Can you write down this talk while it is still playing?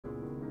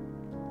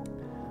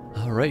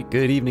Alright,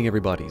 good evening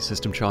everybody.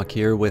 System Chalk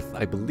here with,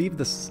 I believe,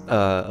 this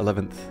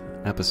 11th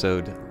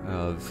episode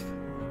of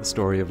the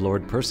story of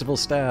Lord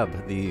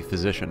Stabbe, the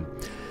physician.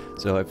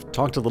 So I've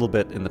talked a little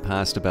bit in the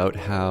past about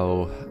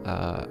how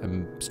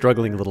I'm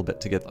struggling a little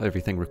bit to get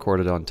everything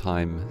recorded on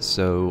time,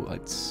 so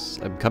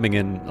I'm coming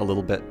in a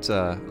little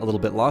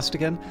bit lost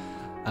again.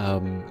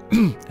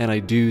 And I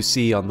do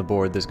see on the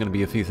board there's going to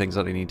be a few things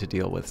that I need to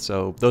deal with.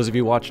 So those of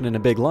you watching in a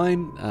big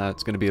line,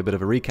 it's going to be a bit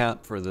of a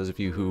recap. For those of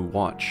you who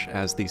watch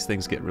as these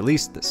things get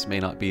released, this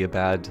may not be a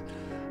bad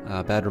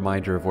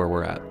reminder of where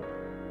we're at.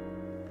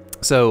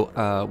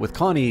 So with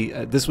Connie,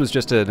 this was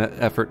just an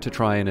effort to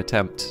try and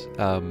attempt,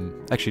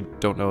 actually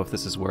don't know if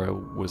this is where I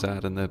was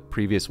at in the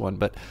previous one,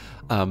 but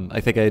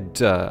I think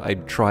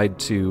I'd tried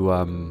to,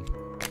 I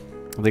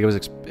think it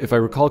was, if I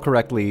recall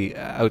correctly,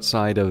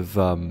 outside of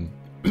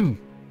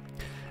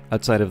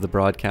the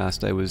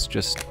broadcast, I was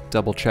just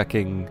double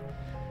checking.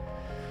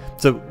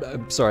 So,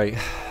 sorry,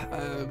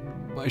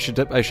 I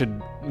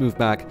should move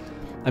back.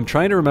 I'm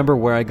trying to remember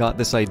where I got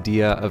this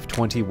idea of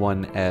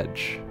 21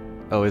 edge.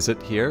 Oh, is it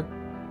here?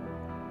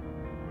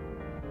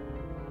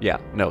 Yeah,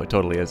 no, it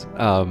totally is.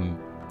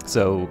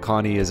 So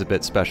Connie is a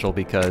bit special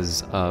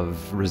because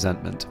of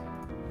resentment,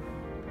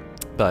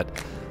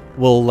 but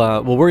we'll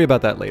worry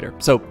about that later.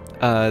 So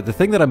the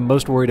thing that I'm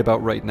most worried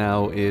about right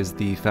now is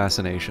the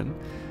fascination.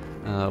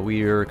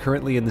 We are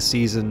currently in the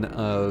season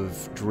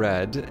of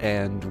dread,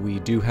 and we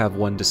do have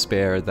one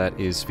despair that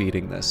is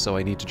feeding this, so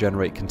I need to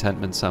generate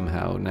contentment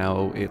somehow.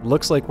 Now, it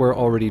looks like we're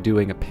already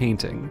doing a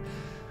painting,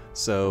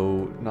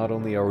 so not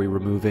only are we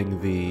removing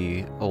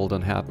the old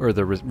unhappy, or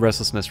the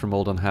restlessness from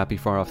old unhappy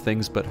far off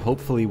things, but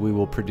hopefully we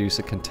will produce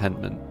a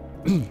contentment.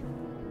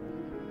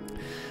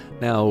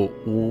 Now,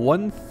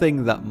 one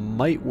thing that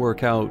might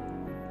work out,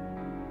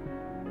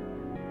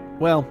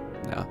 well,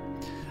 yeah.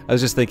 I was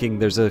just thinking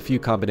there's a few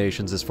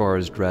combinations as far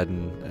as dread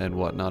and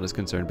whatnot is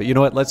concerned. But you know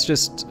what? Let's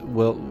just,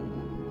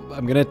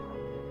 I'm going to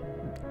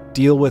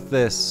deal with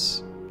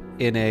this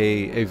in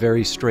a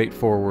very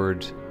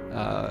straightforward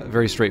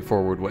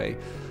way.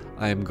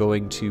 I'm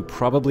going to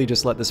probably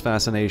just let this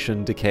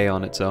fascination decay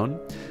on its own.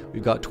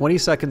 We've got 20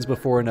 seconds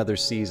before another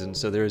season,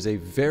 so there is a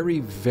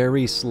very,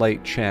 very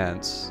slight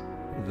chance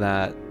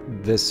that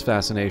this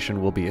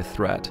fascination will be a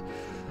threat.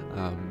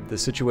 The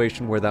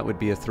situation where that would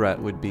be a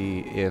threat would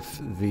be if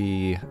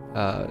the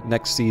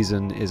next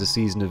season is a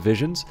season of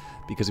visions,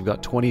 because we've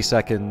got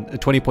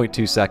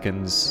 20.2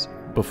 seconds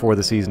before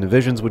the season of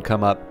visions would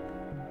come up,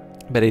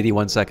 but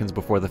 81 seconds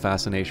before the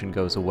fascination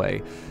goes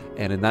away.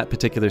 And in that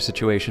particular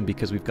situation,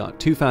 because we've got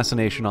two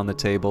fascination on the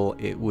table,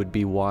 it would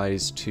be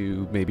wise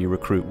to maybe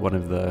recruit one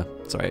of the,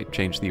 sorry, I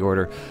changed the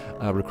order,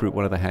 recruit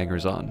one of the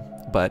hangers on.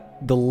 But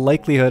the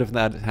likelihood of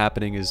that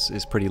happening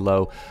is pretty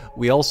low.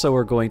 We also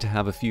are going to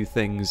have a few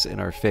things in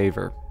our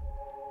favor.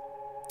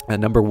 And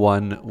number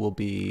one will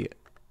be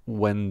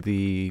when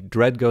the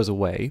dread goes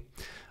away,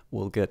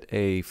 we'll get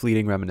a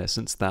fleeting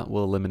reminiscence that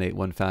will eliminate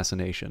one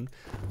fascination.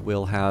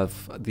 We'll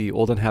have the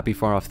old unhappy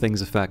far off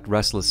things effect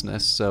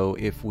restlessness, so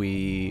if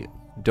we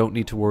don't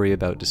need to worry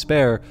about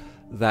despair,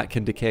 that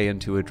can decay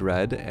into a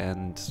dread,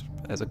 and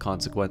as a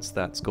consequence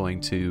that's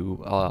going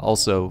to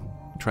also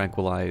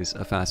tranquilize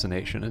a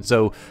fascination. And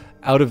so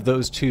out of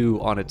those two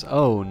on its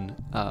own,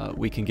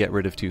 we can get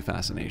rid of two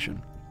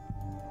fascination.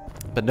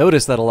 But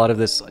notice that a lot of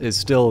this is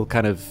still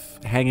kind of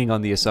hanging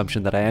on the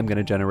assumption that I am going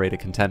to generate a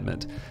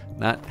contentment.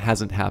 That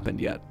hasn't happened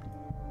yet.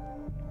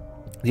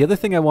 The other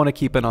thing I want to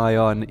keep an eye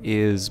on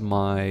is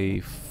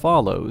my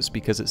follows,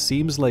 because it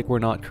seems like we're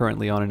not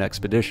currently on an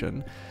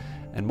expedition.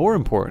 And more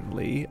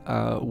importantly,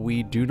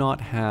 we do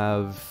not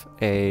have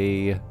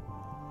a...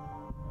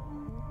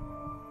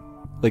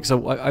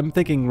 so I'm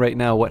thinking right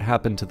now what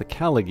happened to the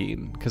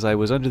Callagine, because I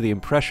was under the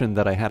impression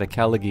that I had a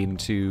Callagine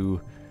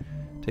to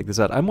take this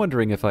out. I'm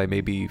wondering if I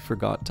maybe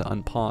forgot to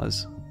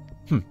unpause.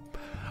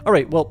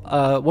 Alright,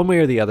 well, one way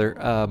or the other,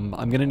 I'm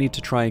going to need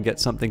to try and get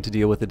something to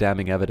deal with the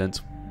damning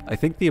evidence. I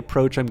think the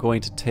approach I'm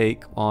going to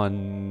take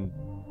on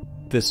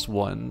this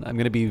one, I'm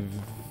going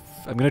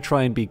to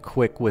try and be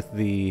quick with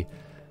the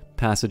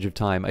passage of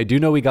time. I do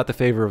know we got the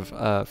favor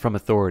of, from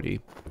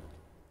authority.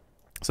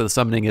 So the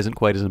summoning isn't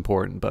quite as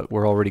important, but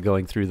we're already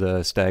going through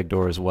the stag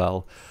door as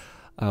well.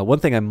 One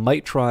thing I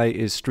might try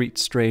is Street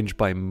Strange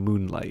by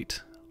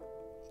Moonlight.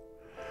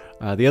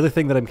 The other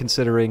thing that I'm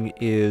considering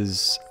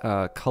is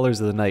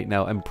Colors of the Night.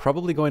 Now, I'm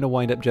probably going to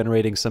wind up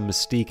generating some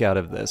mystique out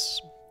of this.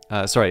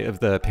 Sorry, of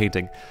the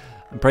painting.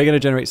 I'm probably going to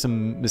generate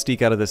some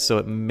mystique out of this, so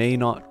it may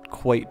not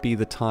quite be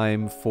the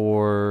time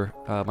for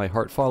my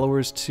heart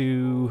followers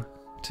to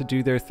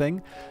do their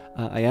thing.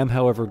 I am,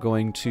 however,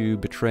 going to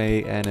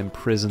betray and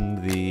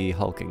imprison the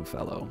hulking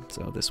fellow.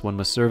 So this one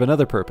must serve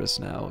another purpose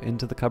now.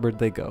 Into the cupboard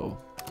they go.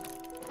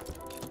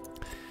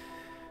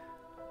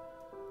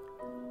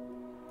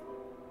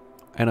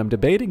 And I'm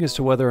debating as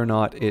to whether or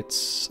not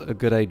it's a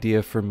good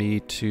idea for me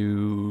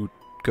to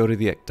go to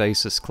the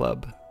Ecdysis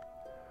Club.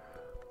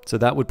 So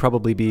that would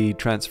probably be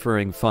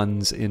transferring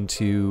funds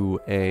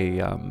into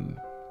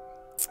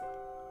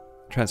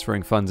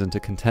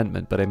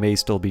contentment, but I may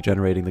still be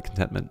generating the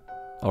contentment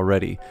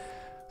already.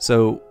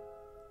 So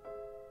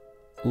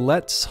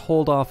let's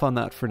hold off on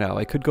that for now.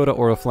 I could go to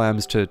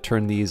Oriflammes to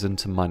turn these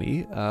into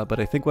money,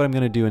 but I think what I'm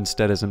going to do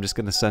instead is I'm just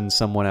going to send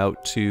someone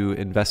out to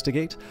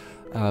investigate.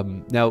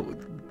 Now,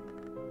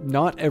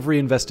 not every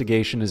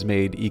investigation is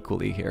made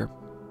equally here.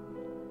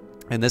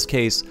 In this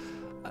case,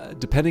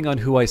 depending on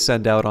who I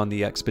send out on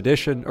the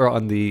expedition or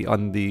on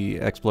the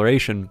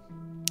exploration,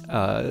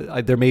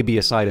 there may be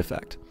a side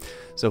effect.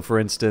 So for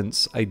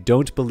instance, I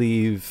don't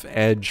believe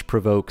Edge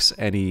provokes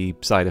any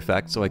side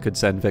effect, so I could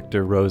send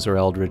Victor, Rose, or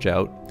Eldridge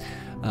out.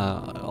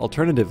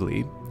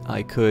 Alternatively,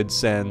 I could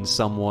send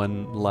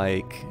someone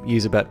like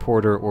Elizabeth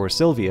Porter or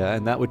Sylvia,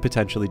 and that would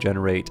potentially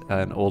generate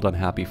an old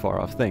unhappy far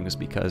off things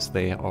because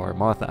they are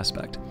moth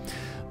aspect.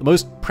 The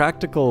most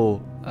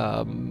practical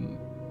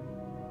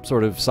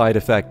sort of side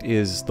effect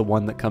is the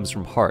one that comes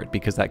from heart,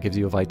 because that gives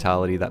you a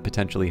vitality that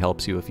potentially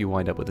helps you if you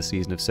wind up with a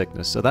season of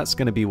sickness. So that's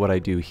going to be what I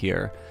do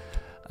here.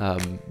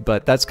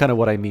 But that's kind of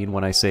what I mean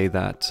when I say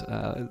that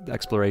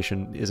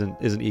exploration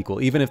isn't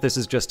equal, even if this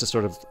is just to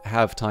sort of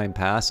have time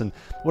pass. And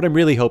what I'm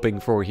really hoping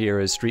for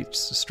here is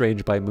Streets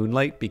Strange by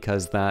Moonlight,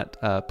 because that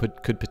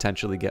could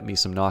potentially get me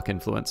some knock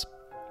influence.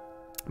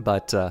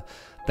 But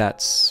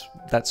that's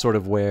sort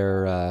of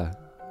where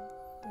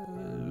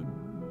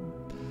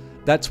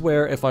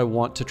if I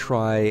want to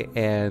try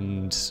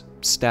and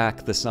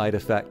stack the side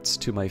effects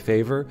to my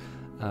favor,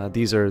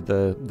 these are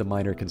the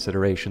minor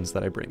considerations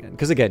that I bring in.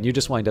 Because again, you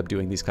just wind up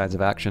doing these kinds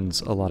of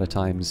actions a lot of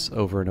times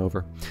over and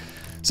over.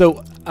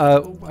 So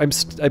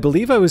I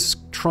believe I was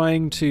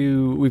trying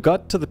to... We've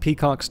got to the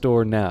Peacock's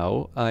door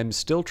now. I'm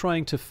still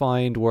trying to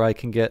find where I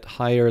can get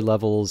higher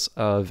levels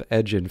of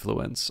edge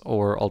influence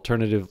or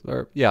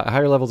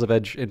higher levels of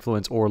edge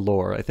influence or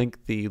lore. I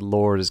think the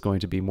lore is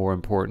going to be more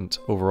important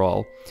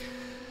overall.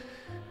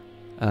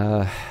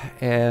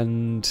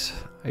 And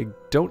I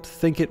don't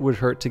think it would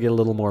hurt to get a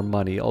little more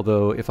money,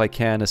 although if I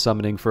can, a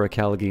summoning for a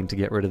Callagine to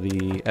get rid of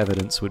the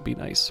evidence would be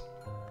nice.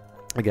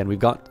 Again, we've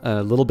got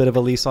a little bit of a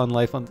lease on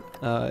life in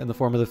the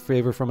form of the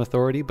favor from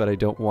authority, but I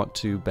don't want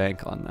to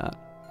bank on that.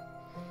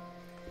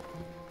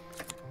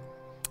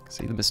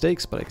 See the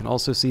mistakes, but I can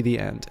also see the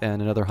end.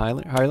 And another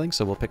hireling,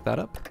 so we'll pick that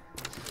up.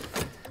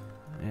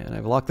 And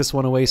I've locked this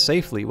one away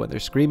safely. When their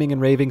screaming and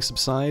raving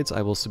subsides,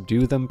 I will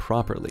subdue them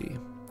properly.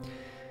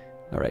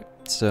 Alright,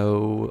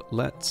 so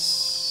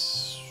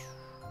let's...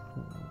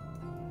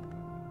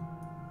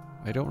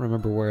 I don't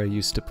remember where I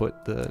used to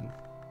put the...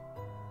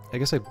 I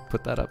guess I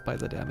put that up by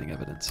the damning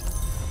evidence.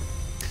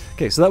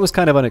 Okay, so that was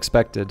kind of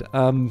unexpected.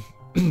 I'm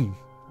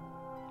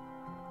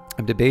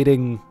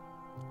debating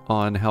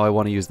on how I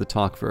want to use the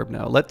talk verb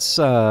now. Let's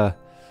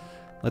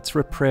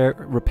repair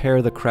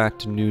the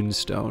cracked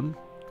noonstone.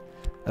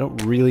 I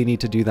don't really need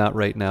to do that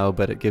right now,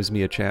 but it gives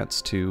me a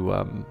chance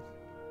to...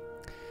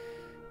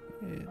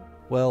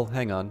 Well,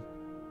 hang on.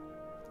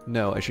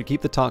 No, I should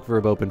keep the talk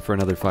verb open for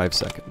another 5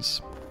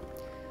 seconds.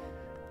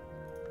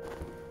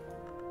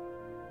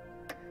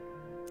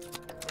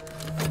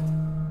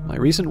 My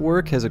recent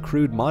work has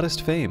accrued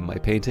modest fame. My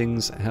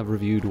paintings have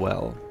reviewed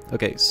well.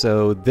 Okay,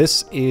 so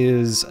this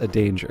is a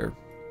danger.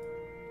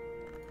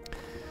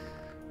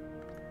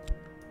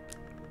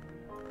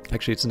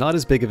 Actually, it's not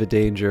as big of a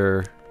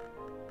danger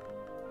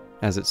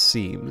as it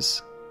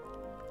seems.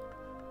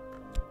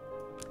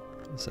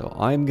 So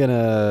I'm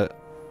gonna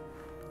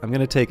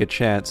take a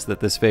chance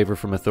that this favor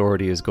from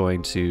authority is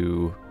going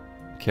to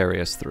carry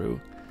us through.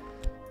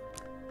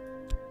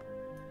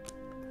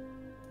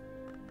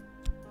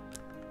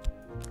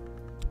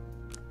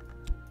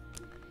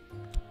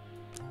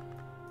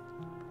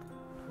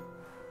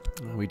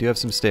 We do have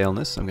some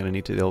staleness. I'm going to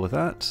need to deal with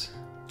that.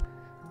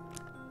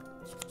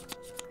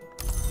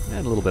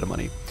 And a little bit of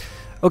money.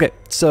 Okay,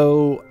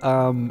 so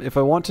if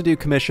I want to do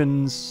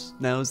commissions,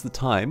 now's the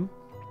time.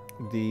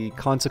 The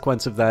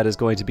consequence of that is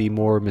going to be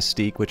more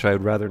mystique, which I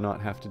would rather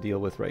not have to deal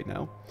with right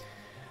now.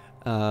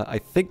 I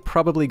think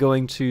probably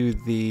going to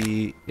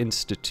the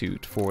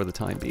Institute for the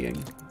time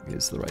being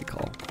is the right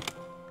call.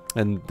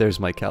 And there's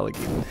my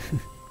Callagine.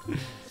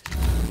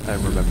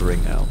 I'm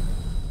remembering now.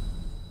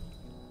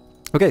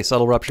 Okay,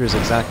 Subtle Rupture is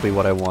exactly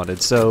what I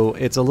wanted. So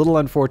it's a little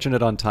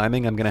unfortunate on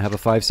timing. I'm going to have a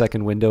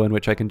 5-second window in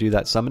which I can do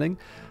that summoning,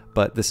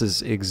 but this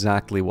is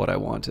exactly what I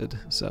wanted.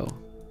 So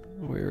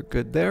we're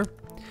good there.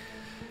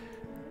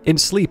 In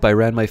sleep, I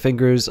ran my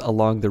fingers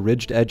along the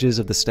ridged edges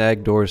of the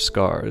stag door's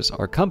scars.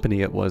 Our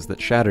company it was that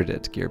shattered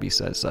it, Gearby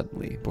says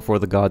suddenly. Before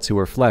the gods who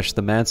were flesh,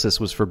 the mansis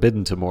was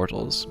forbidden to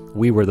mortals.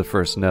 We were the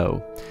first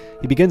no.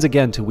 He begins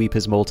again to weep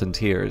his molten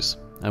tears.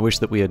 I wish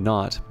that we had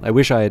not. I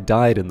wish I had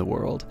died in the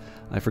world.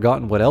 I've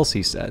forgotten what else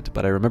he said,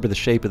 but I remember the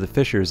shape of the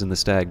fissures in the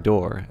stag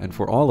door, and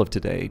for all of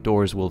today,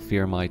 doors will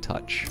fear my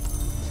touch.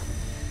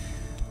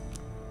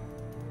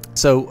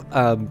 So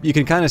you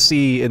can kind of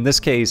see in this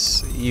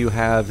case you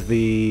have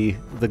the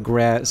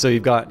so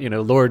you've got, you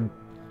know, Lord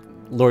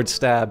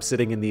Stabbe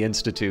sitting in the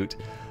Institute.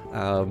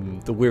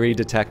 The weary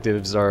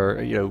detectives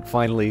are, you know,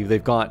 finally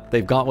they've got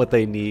what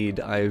they need.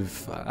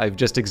 I've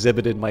just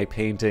exhibited my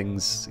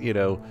paintings. You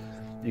know,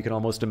 you can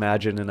almost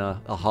imagine in a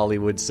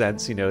Hollywood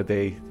sense, you know,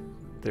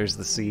 there's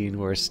the scene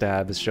where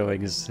Stabbe is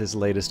showing his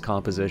latest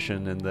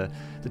composition, and the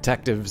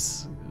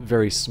detective's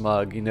very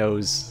smug. He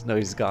knows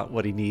he's got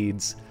what he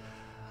needs.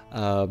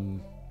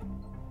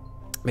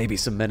 Maybe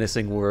some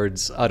menacing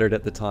words uttered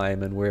at the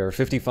time, and we're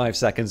 55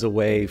 seconds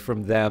away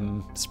from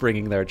them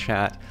springing their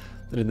chat.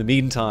 And in the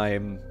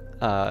meantime,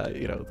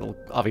 you know, they'll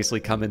obviously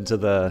come into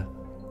the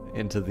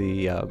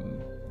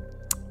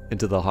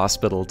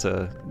hospital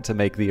to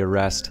make the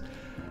arrest,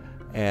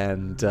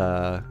 and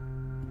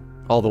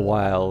all the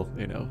while,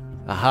 you know,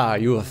 aha,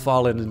 you have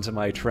fallen into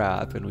my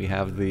trap, and we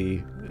have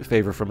the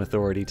favor from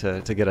authority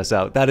to get us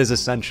out. That is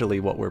essentially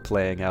what we're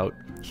playing out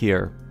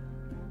here.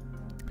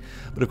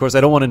 But of course,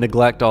 I don't want to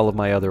neglect all of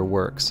my other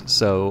works.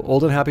 So,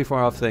 Old and Happy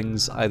Far Off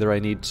Things, either I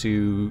need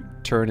to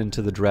turn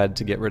into the dread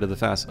to get rid of the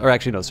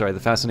the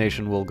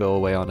fascination will go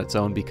away on its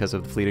own because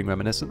of the fleeting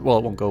reminiscence. Well,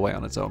 it won't go away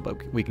on its own, but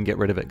we can get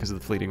rid of it because of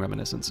the fleeting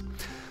reminiscence.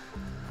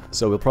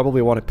 So we'll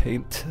probably want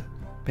to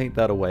paint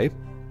that away.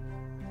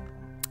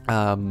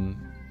 But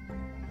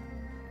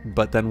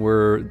then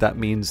that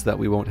means that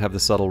we won't have the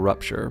subtle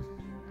rupture.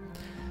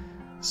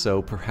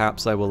 So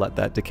perhaps I will let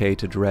that decay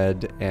to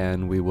dread,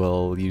 and we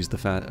will use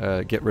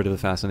get rid of the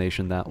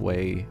fascination that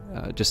way,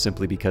 just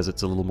simply because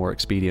it's a little more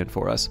expedient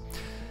for us.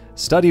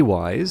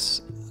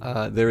 Study-wise,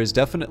 there is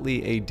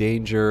definitely a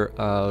danger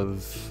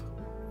of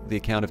the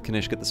account of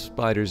Kanishk at the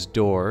Spider's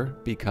Door,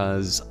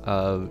 because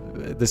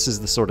this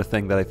is the sort of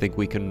thing that I think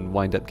we can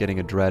wind up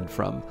getting a dread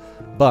from.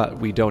 But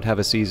we don't have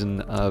a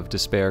Season of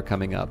Despair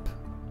coming up.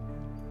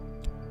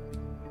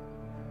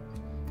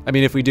 I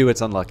mean, if we do,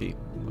 it's unlucky.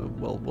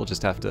 We'll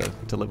just have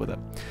to live with it.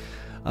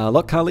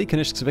 Lok Kali,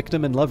 Kanishk's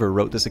victim and lover,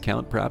 wrote this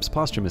account, perhaps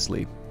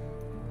posthumously.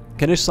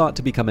 Kanishk sought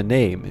to become a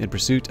name. In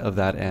pursuit of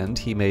that end,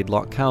 he made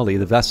Lok Kali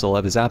the vessel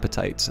of his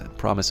appetites,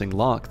 promising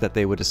Lok that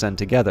they would ascend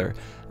together.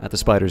 At the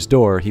Spider's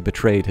Door, he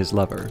betrayed his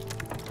lover.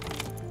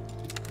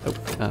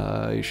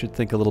 You should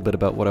think a little bit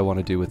about what I want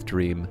to do with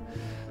Dream.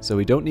 So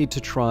we don't need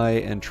to try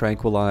and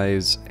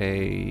tranquilize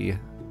one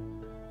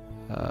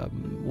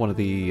of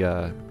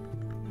the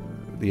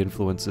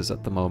influences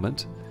at the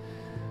moment.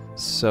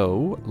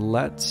 So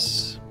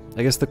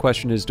I guess the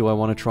question is, do I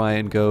want to try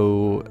and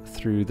go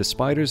through the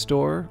Spider's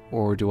Door,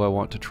 or do I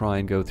want to try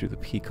and go through the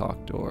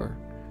Peacock Door?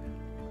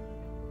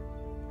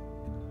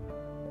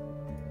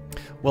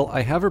 Well,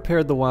 I have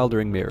repaired the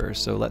Wildering Mirror,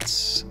 so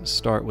let's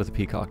start with the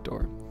Peacock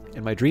Door.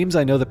 In my dreams,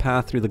 I know the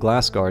path through the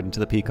glass garden to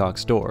the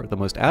Peacock's Door, the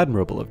most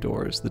admirable of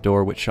doors, the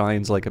door which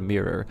shines like a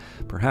mirror.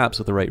 Perhaps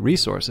with the right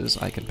resources,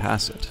 I can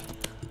pass it.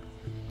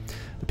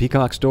 The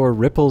Peacock's Door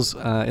ripples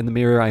in the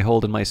mirror I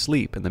hold in my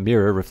sleep, and the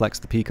mirror reflects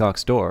the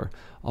Peacock's Door.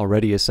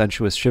 Already a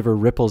sensuous shiver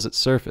ripples its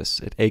surface.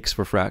 It aches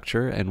for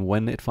fracture, and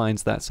when it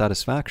finds that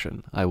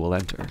satisfaction, I will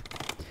enter.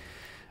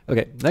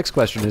 Okay, next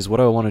question is, what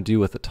do I want to do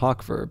with the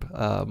talk verb?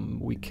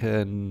 We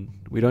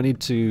don't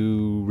need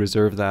to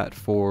reserve that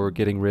for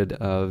getting rid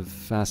of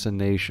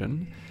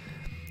fascination.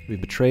 We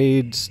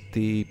betrayed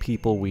the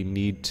people we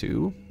need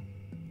to.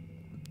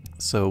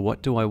 So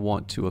what do I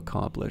want to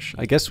accomplish?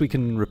 I guess we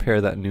can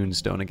repair that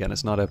Noonstone again.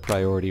 It's not a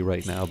priority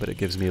right now, but it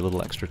gives me a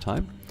little extra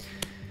time.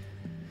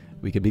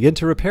 We can begin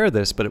to repair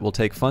this, but it will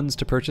take funds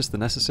to purchase the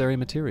necessary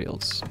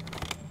materials.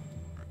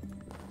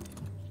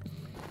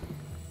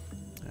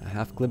 A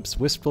half-glimpse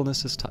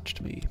wistfulness has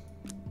touched me.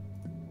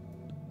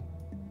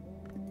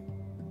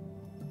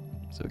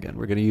 So again,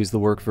 we're going to use the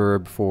work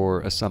verb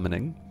for a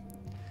summoning.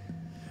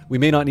 We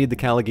may not need the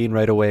Callagine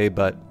right away,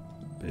 but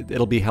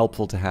it'll be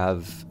helpful to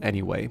have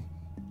anyway.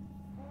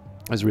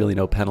 There's really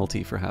no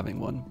penalty for having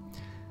one.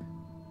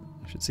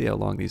 I should see how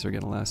long these are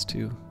going to last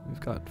too. We've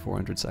got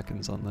 400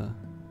 seconds on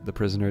the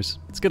prisoners.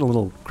 It's getting a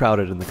little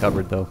crowded in the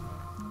cupboard though.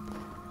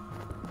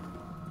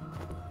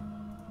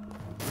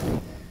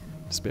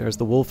 Despair is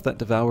the wolf that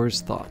devours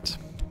thought.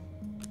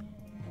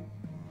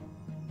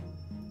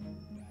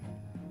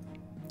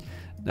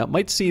 Now it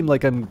might seem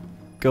like I'm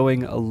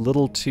going a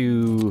little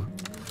too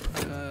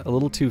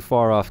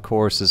far off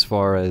course as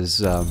far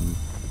as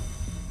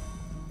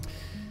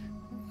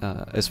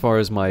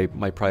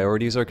my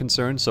priorities are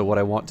concerned. So what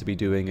I want to be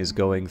doing is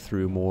going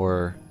through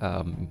more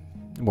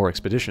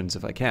expeditions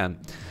if I can.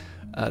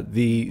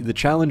 The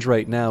challenge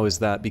right now is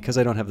that because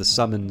I don't have the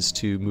summons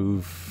to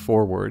move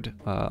forward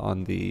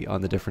on the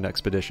different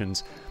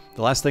expeditions,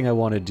 the last thing I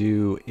want to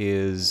do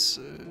is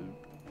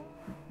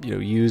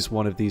use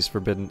one of these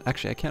forbidden.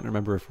 Actually, I can't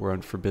remember if we're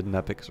on Forbidden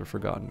Epics or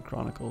Forgotten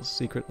Chronicles.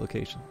 Secret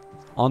location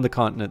on the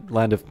continent,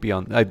 land of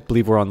beyond. I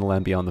believe we're on the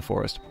land beyond the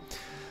forest.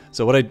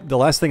 So the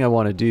last thing I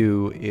want to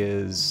do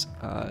is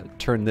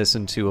turn this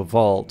into a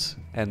vault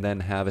and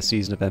then have a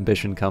Season of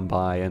Ambition come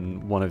by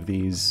and one of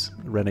these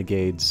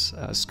renegades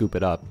scoop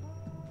it up.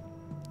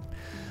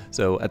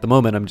 So at the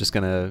moment I'm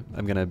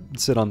gonna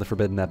sit on the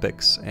Forbidden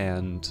Epics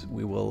and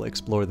we will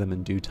explore them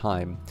in due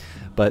time.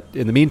 But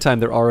in the meantime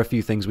there are a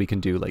few things we can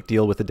do, like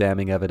deal with the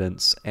damning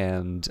evidence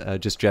and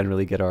just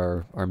generally get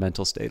our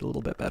mental state a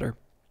little bit better.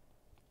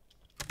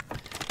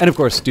 And of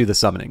course, do the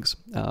summonings.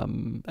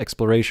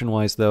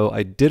 Exploration-wise, though,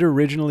 I did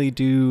originally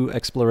do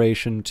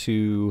exploration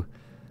to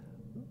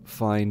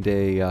find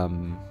a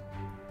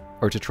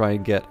or to try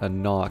and get a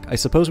knock. I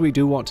suppose we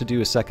do want to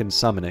do a second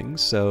summoning,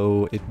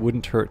 so it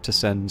wouldn't hurt to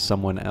send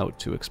someone out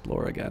to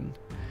explore again.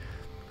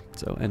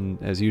 So,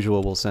 and as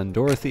usual, we'll send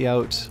Dorothy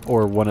out,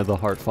 or one of the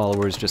Heart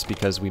followers, just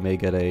because we may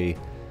get a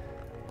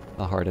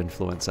Heart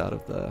influence out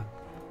of the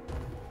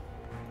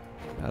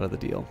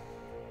deal.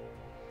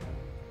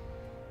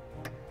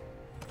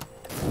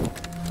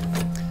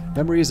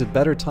 Memories of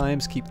better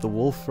times keep the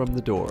wolf from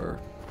the door.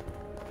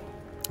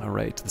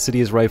 Alright, the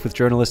city is rife with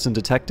journalists and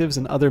detectives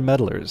and other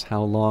meddlers.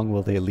 How long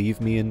will they leave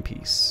me in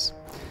peace?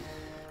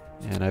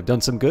 And I've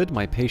done some good.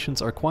 My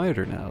patients are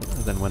quieter now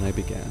than when I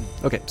began.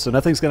 Okay, so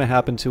nothing's going to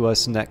happen to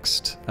us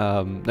next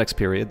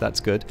period. That's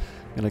good.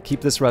 I'm going to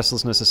keep this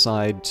restlessness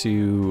aside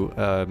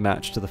to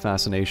match to the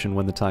fascination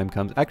when the time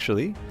comes.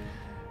 Actually,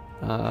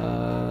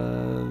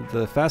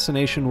 the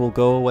fascination will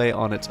go away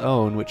on its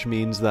own, which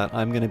means that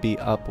I'm going to be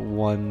up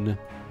 1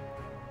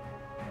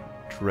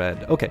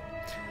 dread. Okay.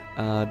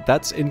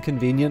 That's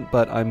inconvenient,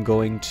 but I'm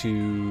going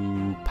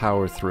to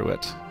power through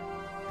it.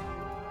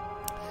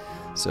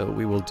 So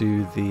we will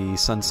do the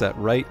sunset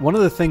right. One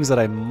of the things that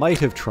I might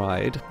have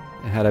tried,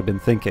 had I been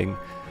thinking,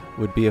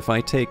 would be if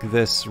I take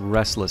this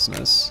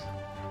restlessness.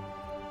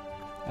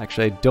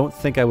 Actually, I don't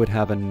think I would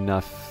have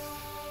enough...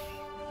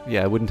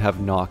 Yeah, I wouldn't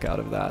have knock out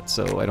of that,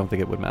 so I don't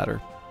think it would matter.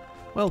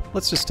 Well,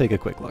 let's just take a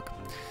quick look.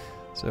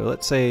 So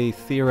let's say,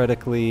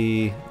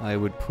 theoretically, I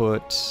would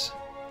put...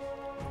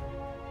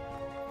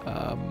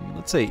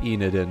 let's say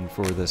Enid in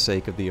for the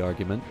sake of the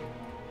argument.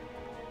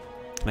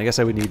 I guess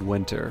I would need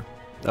Winter.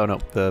 Oh no,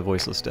 the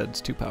Voiceless Dead's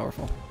too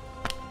powerful.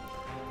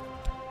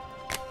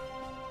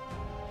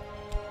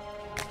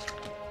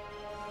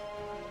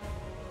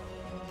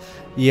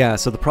 Yeah,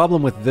 so the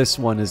problem with this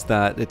one is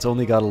that it's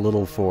only got a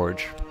little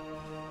forge.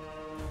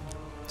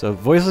 So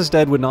Voiceless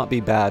Dead would not be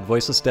bad.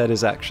 Voiceless Dead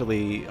is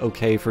actually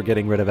okay for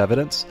getting rid of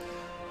evidence,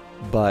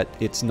 but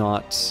it's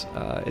not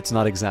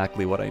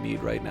exactly what I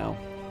need right now.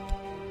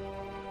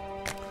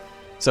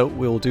 So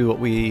we'll do what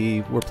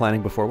we were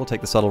planning before. We'll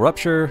take the Subtle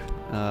Rupture.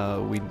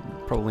 We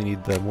probably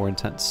need the more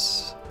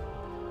intense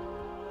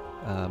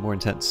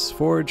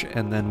Forge,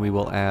 and then we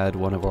will add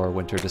one of our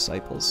Winter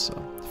Disciples.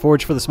 So,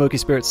 Forge for the Smoky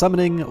Spirit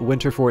Summoning,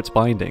 Winter for its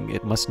Binding.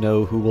 It must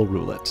know who will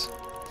rule it.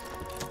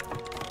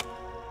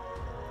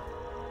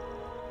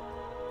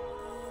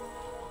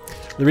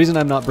 The reason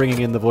I'm not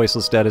bringing in the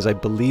Voiceless Dead is I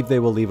believe they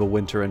will leave a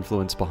Winter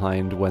influence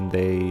behind when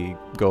they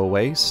go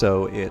away,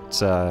 so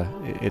it's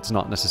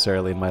not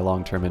necessarily in my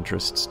long-term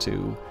interests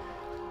to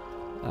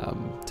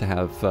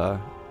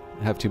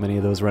have too many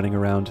of those running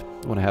around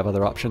when I have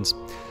other options.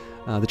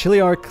 The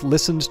Chiliarch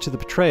listened to the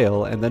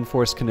betrayal and then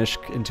forced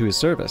Kanishk into his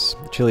service.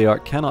 The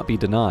Chiliarch cannot be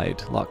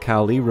denied. Loch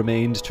Cowley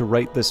remained to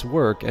write this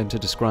work and to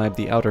describe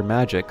the outer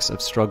magics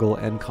of struggle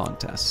and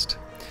contest.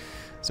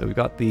 So we've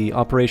got the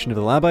Operation of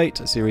the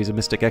Labite, a series of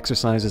mystic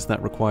exercises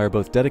that require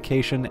both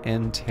dedication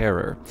and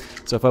terror.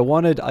 So if I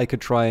wanted, I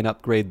could try and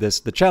upgrade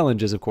this. The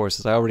challenge is, of course,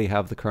 is I already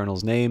have the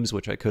Colonel's names,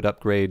 which I could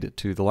upgrade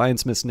to the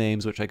Lionsmith's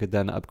names, which I could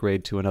then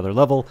upgrade to another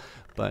level,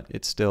 but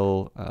it's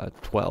still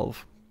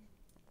 12.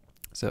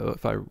 So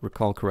if I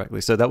recall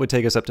correctly. So that would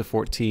take us up to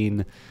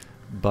 14,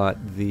 but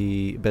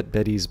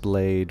Betty's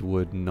Blade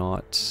would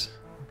not...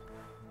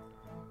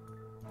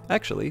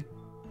 Actually,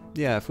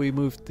 yeah, if we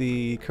moved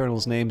the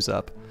Colonel's names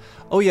up...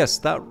 Oh yes,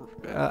 that...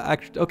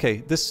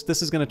 okay, this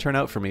is going to turn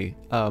out for me.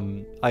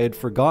 I had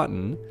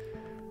forgotten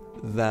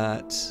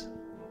that...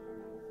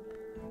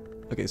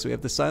 Okay, so we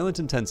have the Silent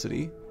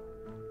Intensity.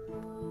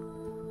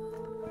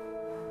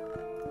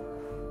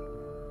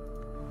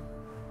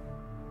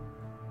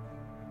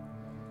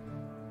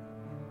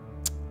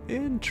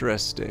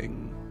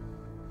 Interesting.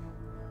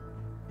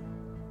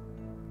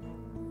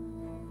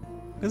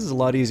 This is a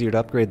lot easier to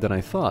upgrade than I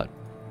thought.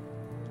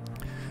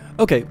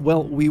 Okay,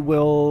 well,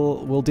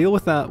 we'll deal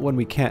with that when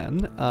we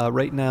can.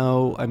 Right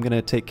now, I'm going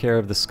to take care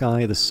of the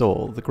Sky, the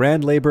Soul, the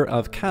grand labor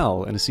of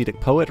Cal, an ascetic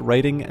poet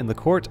writing in the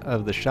court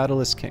of the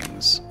Shadowless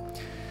Kings.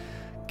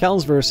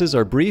 Cal's verses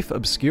are brief,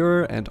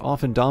 obscure, and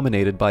often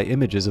dominated by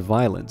images of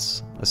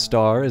violence. A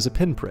star is a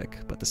pinprick,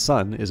 but the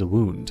sun is a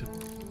wound.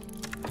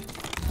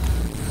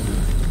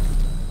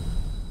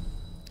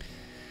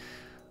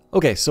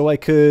 Okay, so I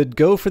could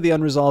go for the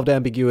unresolved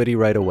ambiguity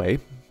right away.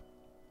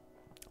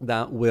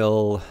 That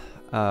will...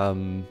 I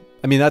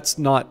mean, that's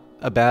not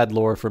a bad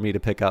lore for me to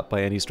pick up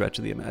by any stretch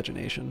of the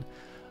imagination.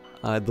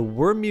 The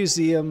Worm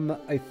Museum,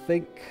 I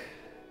think...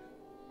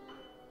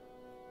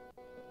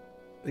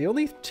 The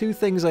only two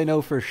things I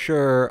know for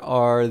sure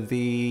are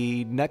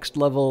the next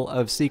level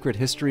of Secret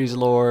Histories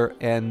lore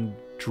and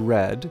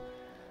Dread.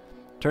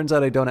 Turns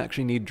out I don't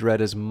actually need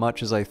Dread as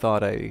much as I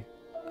thought I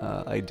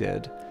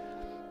did.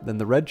 Then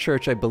the Red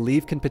Church, I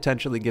believe, can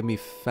potentially give me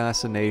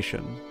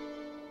Fascination.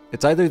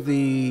 It's either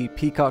the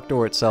Peacock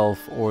Door itself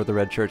or the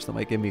Red Church that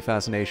might give me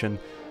Fascination.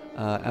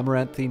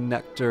 Amaranthine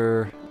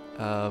Nectar,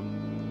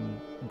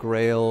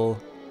 Grail...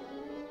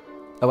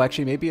 Oh,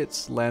 actually, maybe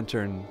it's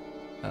Lantern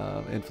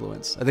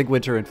influence. I think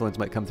Winter influence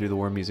might come through the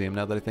Worm Museum,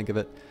 now that I think of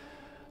it.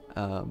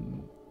 I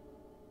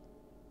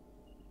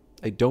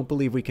don't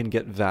believe we can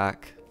get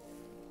Vac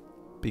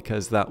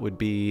because that would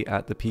be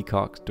at the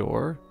Peacock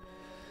door.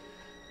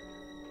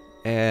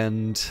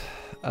 And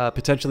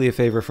potentially a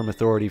favor from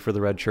authority for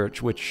the Red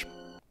Church, which,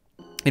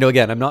 you know,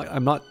 again, I'm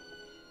not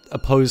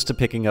opposed to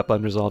picking up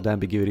unresolved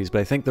ambiguities, but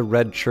I think the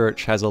Red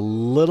Church has a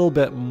little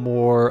bit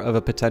more of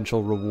a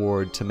potential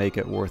reward to make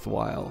it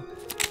worthwhile.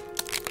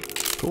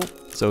 Cool.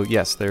 So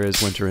yes, there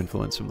is winter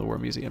influence from the War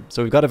Museum.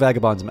 So we've got a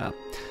Vagabond's map.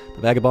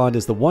 The Vagabond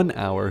is the 1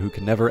 hour who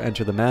can never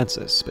enter the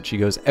Mansis, but she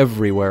goes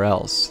everywhere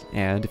else.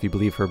 And if you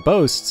believe her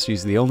boasts,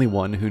 she's the only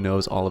one who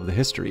knows all of the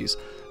histories.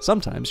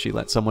 Sometimes she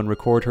lets someone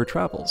record her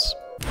travels.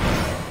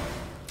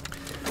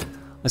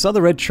 I saw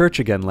the Red Church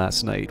again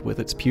last night, with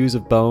its pews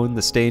of bone,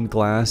 the stained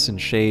glass and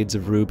shades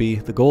of ruby,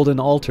 the golden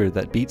altar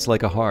that beats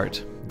like a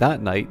heart.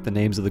 That night, the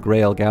names of the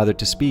Grail gathered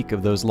to speak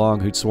of those long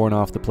who'd sworn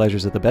off the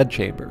pleasures of the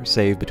bedchamber,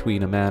 save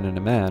between a man and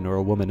a man, or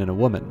a woman and a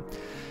woman.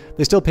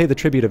 They still pay the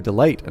tribute of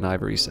delight, an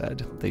ivory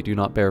said. They do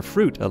not bear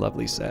fruit, a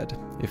lovely said.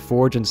 If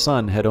Forge and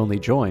Sun had only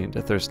joined,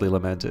 a thirstily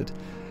lamented.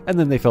 And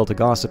then they fell to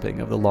gossiping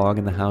of the long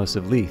in the house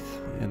of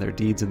Leith, and their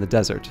deeds in the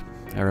desert.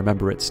 I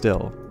remember it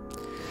still.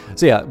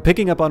 So yeah,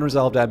 picking up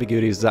unresolved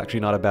ambiguities is actually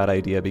not a bad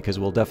idea, because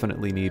we'll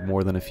definitely need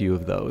more than a few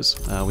of those.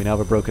 We now have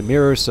a broken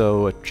mirror,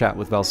 so a chat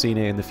with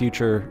Valsine in the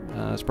future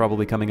is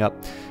probably coming up.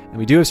 And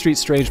we do have Street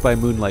Strange by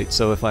Moonlight,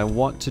 so if I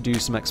want to do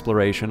some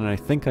exploration, and I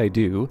think I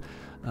do,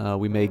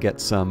 we may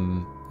get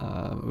some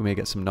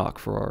knock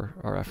for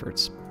our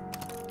efforts.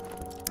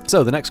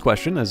 So the next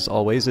question, as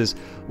always, is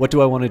what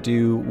do I want to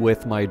do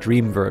with my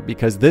Dreamvert?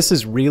 Because this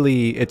is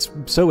really, it's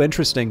so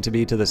interesting to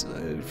be to this,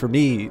 for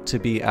me to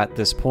be at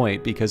this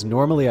point, because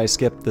normally I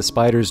skip the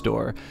Spider's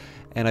Door,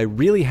 and I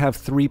really have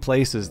 3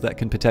 places that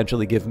can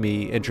potentially give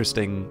me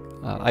interesting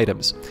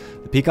items.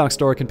 The Peacock's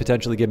Door can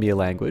potentially give me a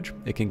language.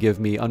 It can give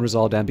me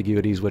unresolved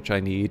ambiguities, which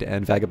I need,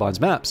 and Vagabond's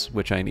Maps,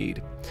 which I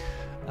need.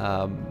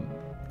 The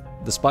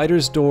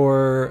Spider's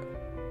Door,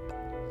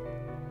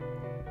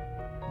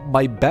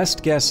 my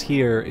best guess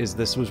here is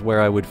this was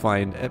where I would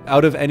find,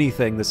 out of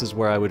anything, this is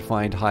where I would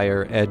find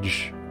higher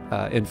edge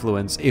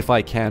influence, if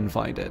I can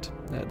find it.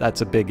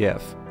 That's a big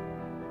if.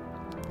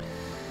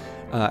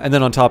 And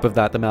then on top of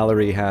that, the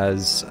Mallory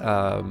has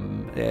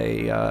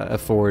a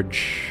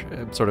forge,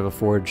 sort of a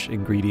forge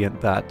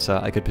ingredient that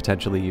I could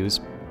potentially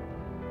use.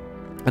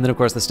 And then, of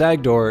course, the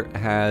Stag Door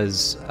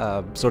has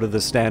sort of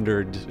the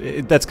standard,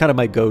 that's kind of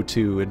my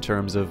go-to in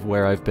terms of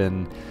where I've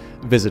been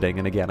visiting.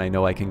 And again, I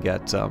know I can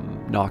get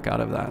knock out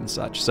of that and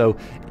such. So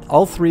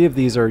all 3 of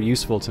these are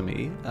useful to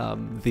me.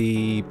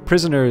 The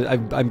prisoners,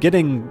 I'm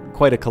getting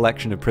quite a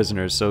collection of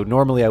prisoners, so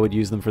normally I would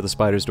use them for the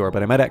Spider's Door,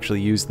 but I might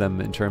actually use them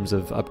in terms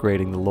of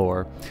upgrading the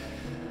lore.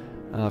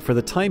 For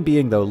the time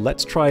being, though,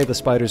 let's try the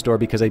Spider's Door,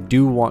 because I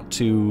do want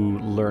to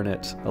learn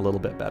it a little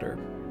bit better.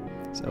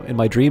 So, in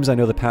my dreams I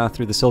know the path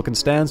through the silken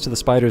stands to the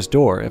Spider's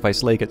Door. If I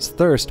slake its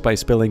thirst by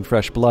spilling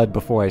fresh blood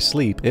before I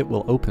sleep, it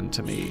will open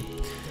to me.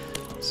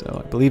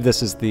 So, I believe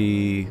this is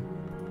the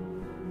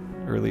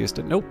earliest...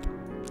 Nope.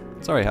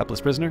 Sorry, hapless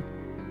prisoner.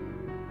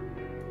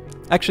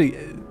 Actually...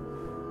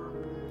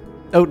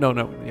 Oh,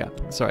 no. Yeah,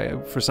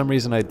 sorry. For some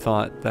reason I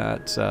thought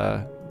that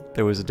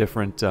there was a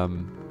different,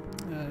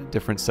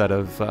 different set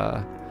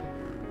of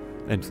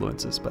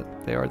influences,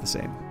 but they are the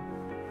same.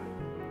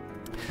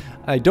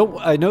 I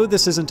know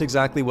this isn't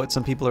exactly what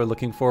some people are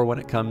looking for when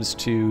it comes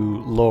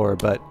to lore,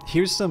 but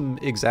here's some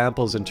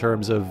examples in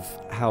terms of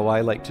how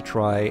I like to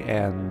try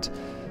and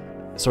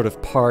sort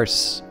of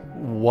parse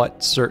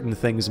what certain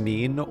things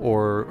mean,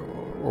 or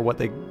what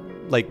they,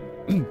 like,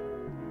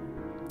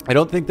 I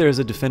don't think there's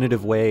a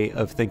definitive way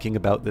of thinking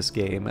about this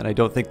game, and I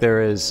don't think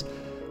there is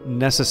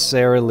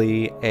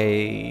necessarily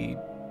a...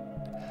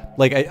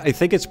 Like, I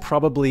think it's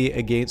probably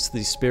against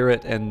the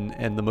spirit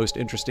and the most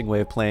interesting way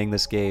of playing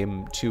this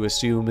game to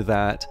assume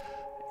that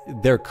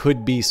there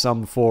could be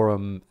some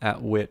forum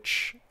at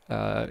which,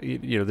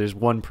 you know, there's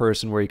one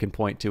person where you can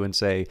point to and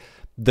say,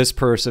 this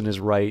person is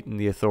right in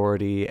the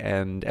authority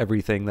and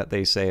everything that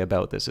they say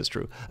about this is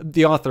true.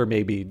 The author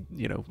may be,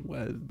 you know,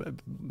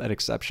 an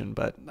exception,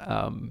 but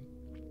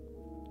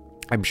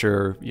I'm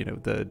sure, you know,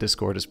 the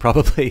Discord is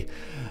probably...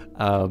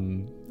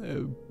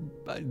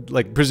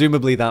 like,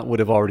 presumably that would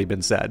have already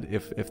been said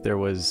if there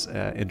was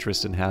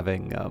interest in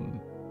having,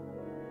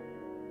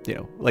 you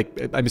know,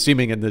 like, I'm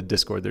assuming in the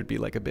Discord there'd be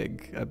like a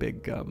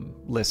big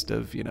list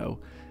of, you know,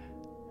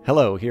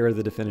 hello, here are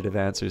the definitive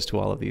answers to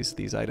all of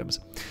these items.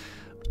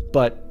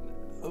 But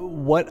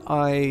what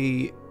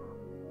I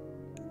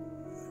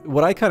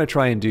kind of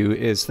try and do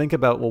is think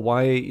about, well,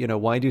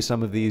 why do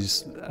some of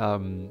these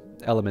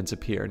elements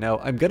appear? Now,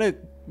 I'm gonna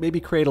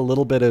maybe create a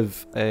little bit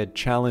of a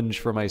challenge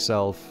for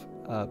myself,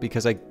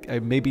 because I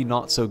may be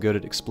not so good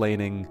at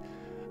explaining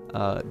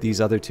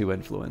these other 2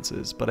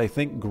 influences, but I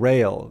think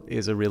Grail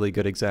is a really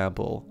good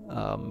example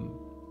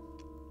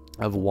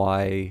of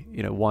why,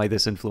 you know, why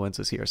this influence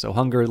is here. So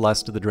hunger,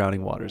 lust of the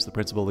drowning waters. The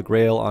principle of the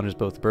Grail honors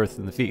both the birth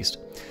and the feast.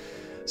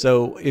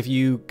 So if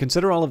you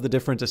consider all of the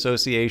different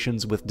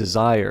associations with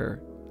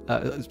desire,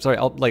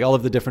 like all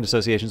of the different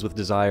associations with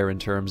desire in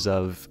terms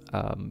of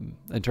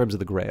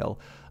the Grail,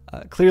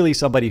 clearly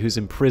somebody who's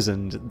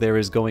imprisoned, there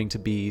is going to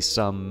be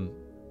some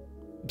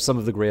some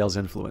of the Grail's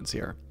influence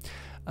here.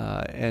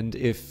 And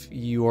if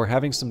you are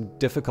having some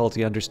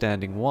difficulty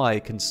understanding why,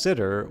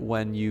 consider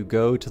when you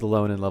go to the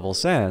Lone and Level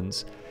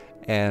Sands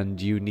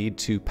and you need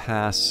to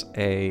pass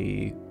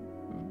you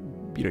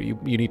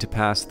need to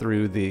pass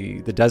through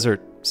the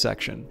desert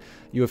section.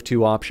 You have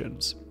two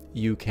options.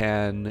 You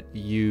can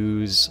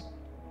use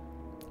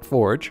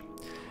Forge,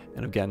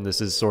 and again,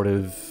 this is sort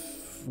of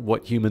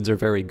what humans are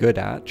very good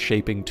at,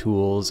 shaping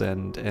tools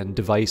and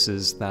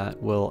devices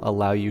that will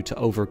allow you to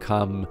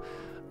overcome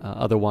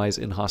otherwise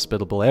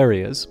inhospitable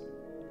areas.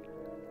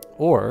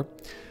 Or,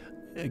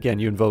 again,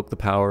 you invoke the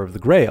power of the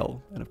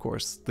Grail, and of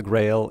course the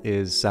Grail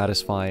is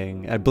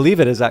satisfying. I believe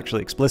it is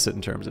actually explicit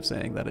in terms of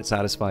saying that it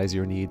satisfies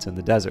your needs in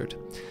the desert.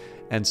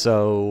 And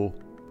so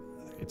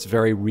it's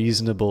very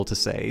reasonable to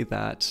say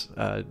that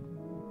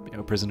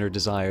prisoner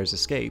desires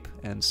escape,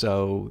 and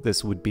so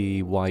this would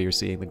be why you're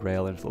seeing the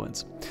Grail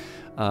influence.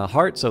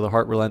 Heart, so the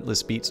heart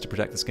relentless beats to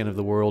protect the skin of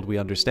the world. We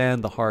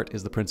understand the heart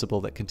is the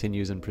principle that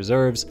continues and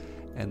preserves.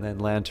 And then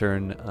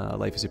Lantern,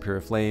 life is a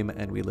pure flame,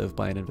 and we live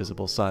by an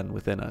invisible sun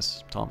within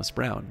us. Thomas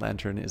Brown.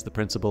 Lantern is the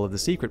principle of the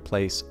secret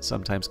place,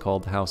 sometimes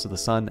called the house of the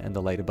sun, and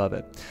the light above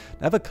it.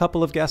 I have a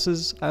couple of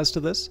guesses as to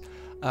this.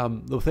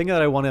 The thing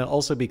that I want to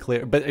also be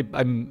clear, but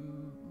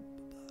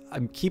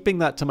I'm keeping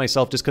that to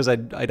myself just because I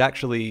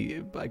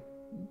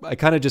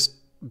kind of just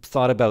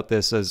thought about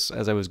this as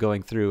I was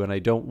going through, and I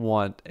don't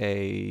want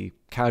a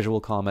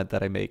casual comment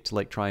that I make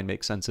to try and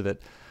make sense of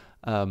it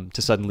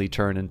to suddenly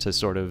turn into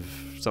sort of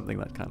something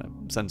that kind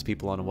of sends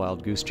people on a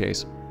wild goose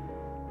chase.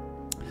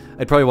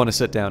 I'd probably want to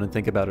sit down and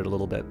think about it a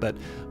little bit. But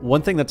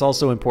one thing that's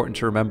also important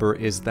to remember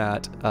is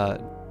that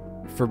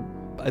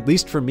at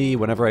least for me,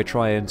 whenever I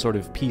try and sort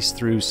of piece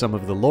through some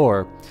of the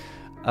lore,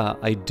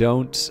 I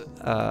don't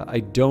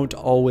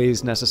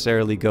always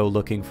necessarily go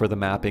looking for the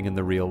mapping in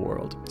the real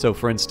world. So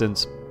for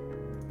instance,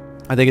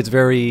 I think it's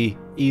very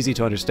easy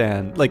to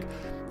understand.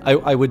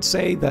 I would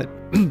say that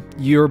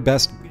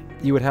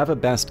you would have a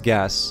best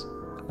guess,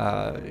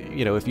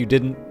 if you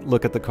didn't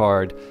look at the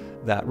card,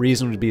 that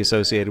reason would be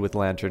associated with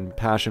Lantern,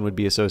 passion would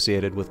be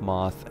associated with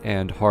Moth,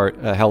 and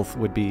health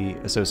would be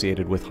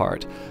associated with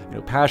heart.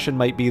 Passion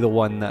might be the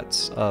one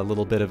that's a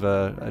little bit of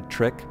a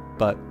trick,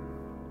 but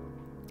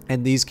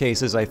in these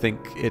cases, I think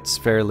it's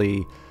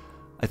fairly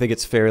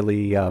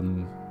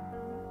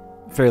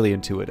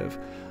intuitive.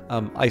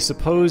 I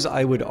suppose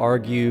I would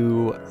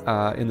argue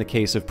in the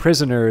case of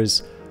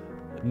prisoners,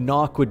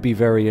 knock would be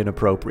very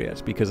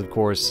inappropriate because, of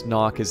course,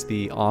 knock is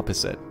the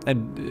opposite.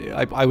 And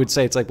I would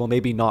say it's well,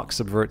 maybe knock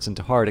subverts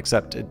into heart,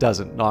 except it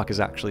doesn't. Knock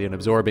is actually an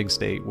absorbing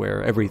state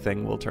where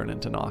everything will turn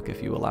into knock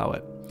if you allow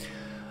it.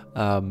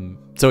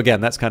 So again,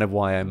 that's kind of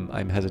why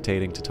I'm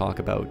hesitating to talk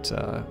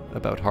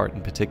about heart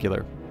in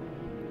particular.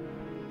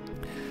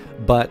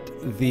 But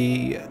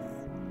the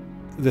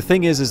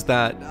thing is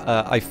that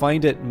I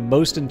find it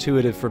most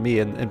intuitive for me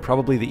and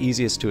probably the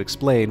easiest to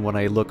explain when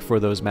I look for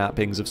those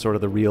mappings of sort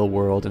of the real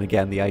world. And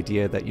again, the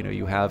idea that,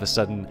 you have a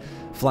sudden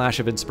flash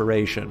of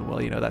inspiration. Well,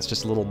 that's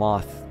just a little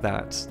moth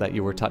that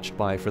you were touched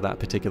by for that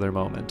particular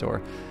moment.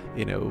 Or,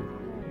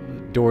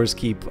 doors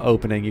keep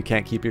opening, you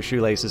can't keep your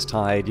shoelaces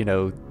tied,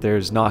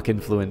 there's knock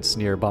influence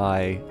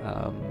nearby.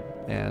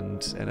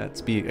 And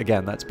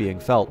that's being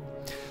felt.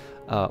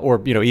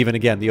 Or, even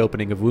again, the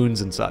opening of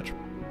wounds and such.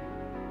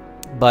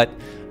 But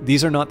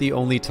these are not the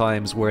only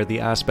times where the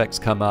aspects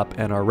come up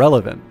and are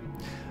relevant.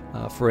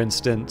 For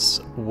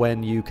instance,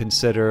 when you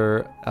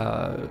consider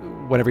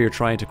whenever you're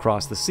trying to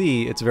cross the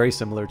sea, it's very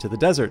similar to the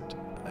desert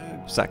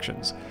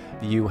sections.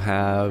 You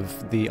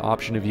have the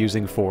option of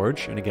using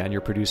Forge, and again,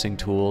 you're producing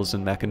tools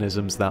and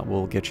mechanisms that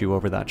will get you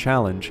over that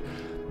challenge.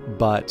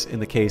 But in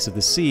the case of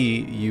the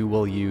sea, you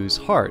will use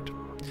Heart.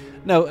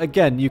 Now,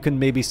 again, you can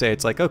maybe say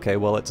it's okay,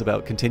 well, it's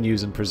about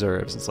continues and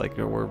preserves. It's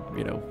we're,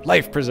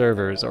 life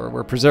preservers, or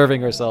we're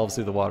preserving ourselves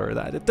through the water, or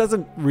that. It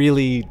doesn't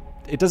really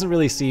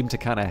seem to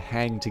kind of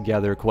hang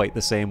together quite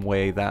the same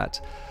way that,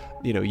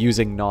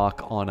 using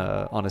knock on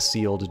a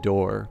sealed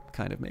door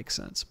kind of makes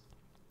sense.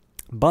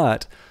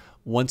 But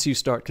once you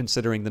start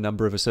considering the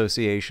number of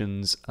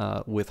associations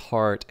with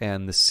heart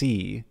and the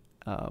sea,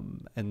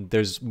 and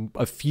there's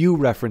a few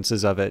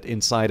references of it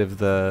inside of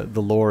the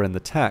lore and the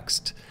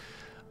text,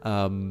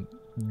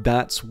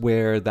 that's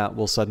where that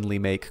will suddenly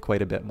make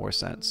quite a bit more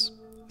sense.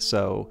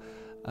 So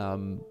I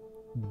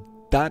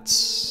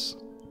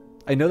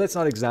know that's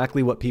not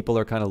exactly what people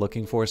are kind of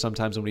looking for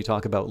sometimes when we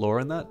talk about lore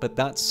and that, but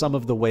that's some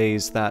of the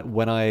ways that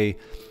when I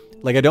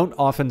don't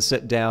often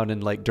sit down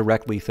and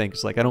directly think,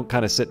 I don't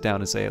kind of sit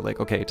down and say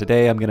okay,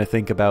 today I'm going to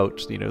think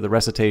about, the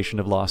recitation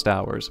of Lost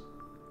Hours.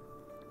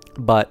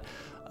 But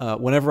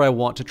whenever I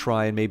want to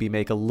try and maybe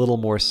make a little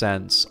more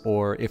sense,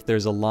 or if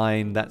there's a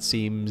line that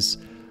seems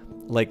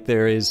like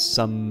there is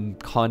some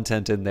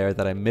content in there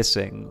that I'm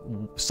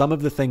missing, some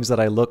of the things that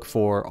I look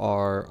for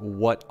are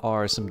what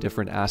are some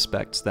different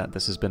aspects that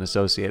this has been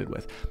associated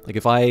with.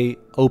 If I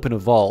open a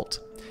vault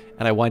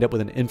and I wind up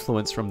with an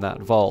influence from that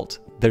vault,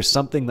 there's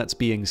something that's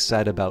being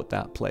said about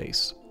that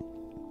place.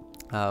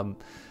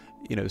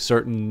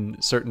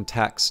 Certain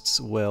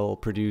texts will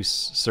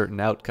produce certain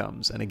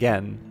outcomes, and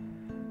again,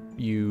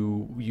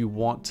 you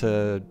want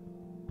to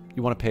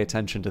pay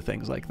attention to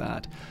things like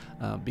that,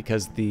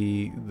 because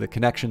the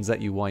connections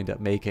that you wind up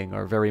making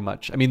are very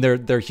much, I mean,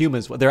 they're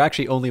humans. They're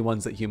actually only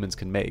ones that humans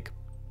can make.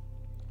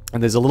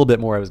 And there's a little bit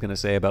more I was going to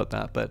say about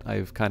that, but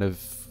I've kind of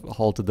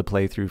halted the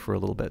playthrough for a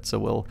little bit, so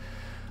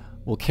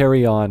we'll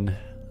carry on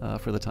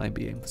for the time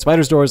being. The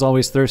spider's door is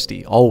always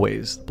thirsty,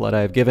 always. The blood I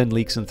have given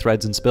leaks in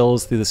threads and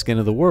spills through the skin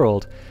of the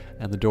world,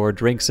 and the door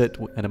drinks it,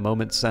 and a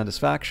moment's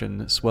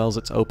satisfaction swells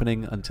its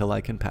opening until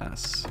I can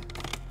pass.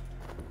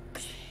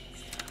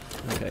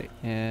 Okay,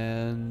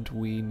 and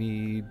we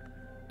need...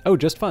 Oh,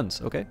 just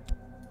funds. Okay.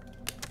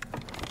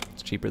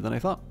 It's cheaper than I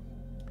thought.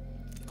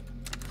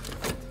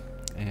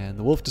 And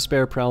the wolf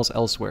despair prowls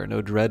elsewhere.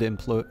 No dread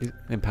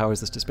empowers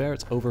this despair.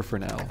 It's over for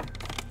now.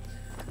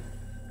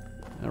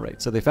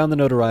 Alright, so they found the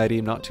notoriety.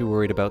 I'm not too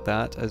worried about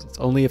that, as it's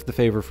only if the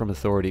favor from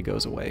authority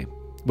goes away.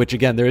 Which,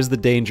 again, there is the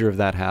danger of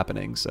that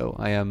happening, so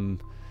I am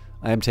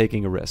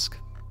taking a risk.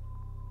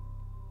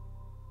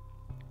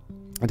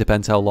 It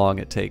depends how long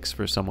it takes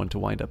for someone to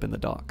wind up in the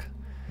dock.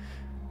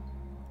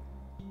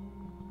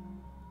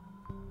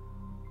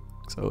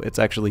 So it's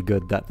actually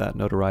good that that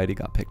notoriety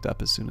got picked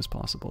up as soon as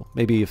possible.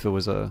 Maybe if it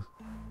was a...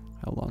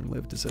 How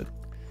long-lived is it?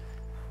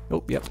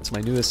 Oh, yep, it's my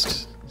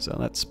newest. So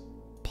that's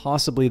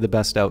possibly the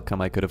best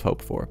outcome I could have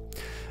hoped for.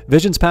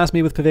 Visions pass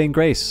me with pavane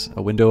grace.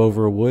 A window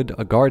over a wood,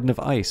 a garden of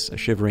ice, a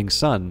shivering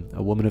sun,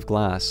 a woman of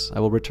glass. I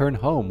will return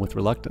home with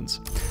reluctance.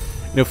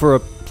 You know, for a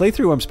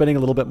playthrough, I'm spending a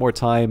little bit more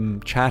time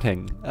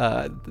chatting.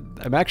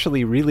 I'm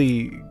actually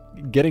really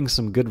getting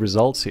some good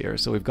results here.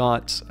 So we've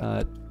got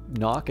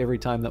knock every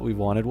time that we've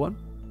wanted one.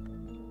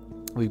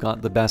 We've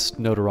got the best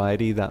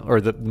notoriety that,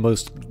 or the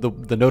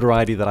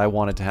notoriety that I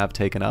wanted to have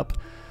taken up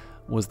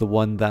was the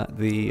one that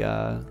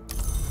the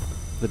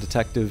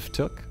detective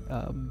took.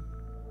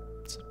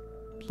 It's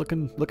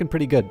looking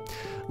pretty good.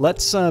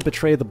 Let's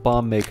betray the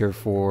bomb maker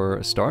for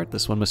a start.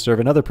 This one must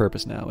serve another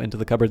purpose now. Into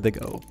the cupboard they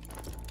go.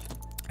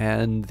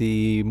 And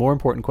the more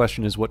important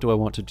question is, what do I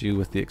want to do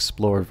with the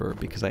explorer?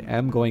 Because I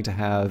am going to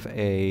have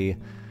a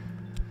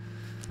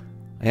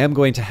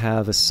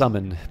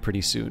summon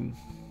pretty soon.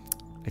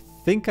 I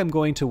think I'm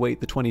going to wait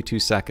the 22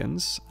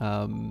 seconds.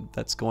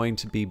 That's going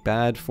to be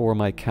bad for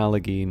my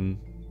Callagine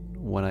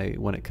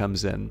when it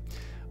comes in,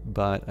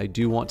 but I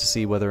do want to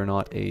see whether or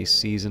not a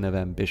Season of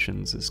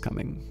Ambitions is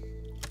coming.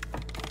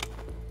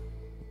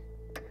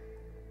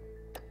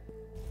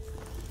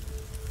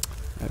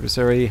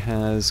 Adversary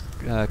has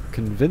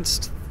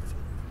convinced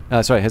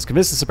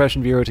the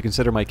Suppression Bureau to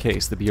consider my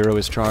case. The Bureau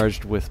is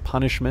charged with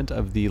punishment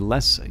of the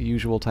less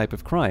usual type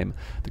of crime,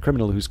 the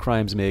criminal whose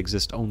crimes may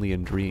exist only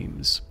in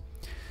dreams.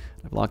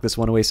 I've locked this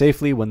one away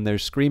safely. When their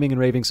screaming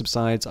and raving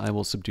subsides, I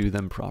will subdue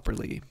them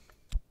properly.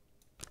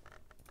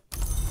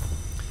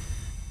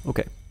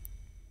 Okay.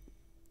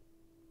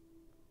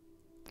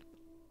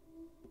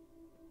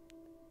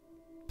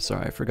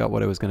 Sorry, I forgot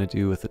what I was going to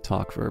do with the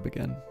talk verb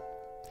again.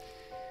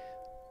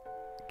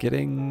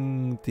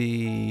 Getting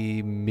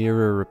the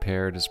mirror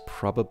repaired is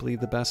probably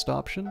the best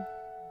option,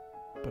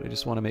 but I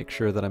just want to make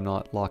sure that I'm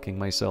not locking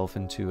myself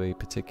into a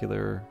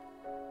particular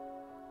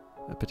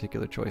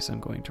choice I'm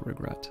going to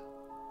regret.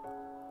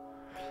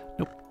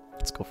 Nope,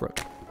 let's go for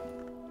it.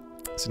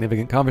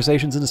 Significant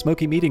conversations in a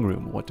smoky meeting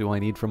room. What do I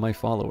need from my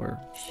follower?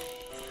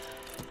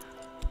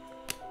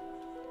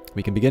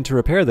 We can begin to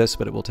repair this,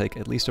 but it will take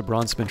at least a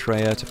bronze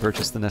Spintrea to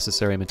purchase the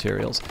necessary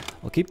materials.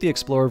 I'll keep the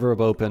explorer verb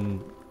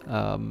open.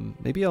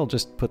 Maybe I'll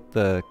just put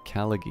the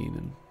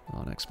Callagine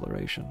on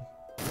exploration.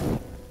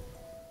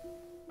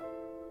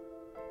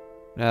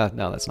 No,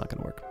 that's not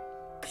going to work.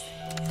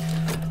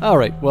 All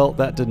right, well,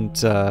 that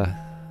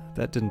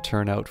didn't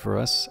turn out for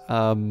us.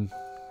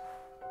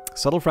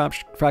 Subtle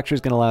fracture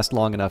is going to last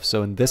long enough,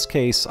 so in this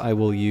case I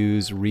will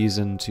use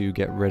reason to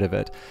get rid of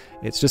it.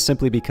 It's just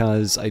simply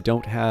because I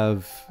don't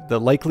have the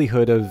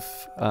likelihood of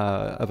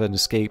an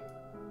escape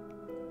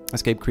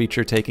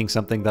creature taking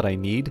something that I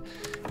need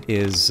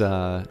is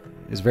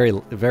very,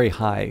 very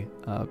high,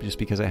 just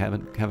because I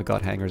haven't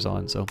got hangers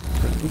on. So,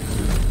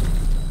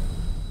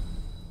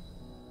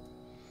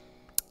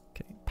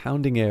 okay,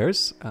 pounding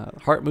airs.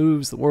 Heart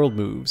moves, the world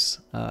moves.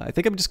 I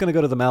think I'm just going to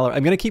go to the Mallory.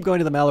 I'm going to keep going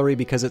to the Mallory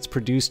because it's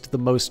produced the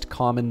most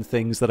common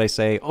things that I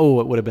say, oh,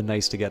 it would have been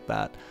nice to get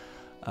that.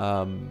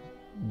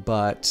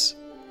 But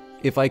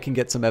if I can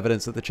get some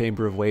evidence that the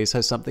Chamber of Ways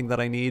has something that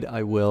I need,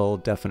 I will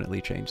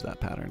definitely change that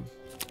pattern.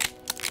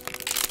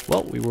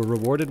 Well, we were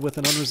rewarded with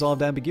an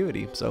unresolved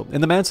ambiguity. So,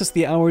 in the Mansis,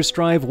 the hours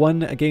strive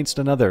one against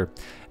another.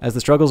 As the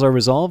struggles are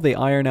resolved, they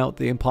iron out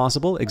the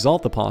impossible,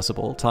 exalt the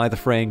possible, tie the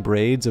fraying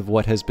braids of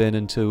what has been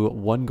into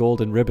one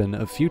golden ribbon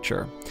of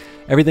future.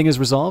 Everything is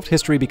resolved,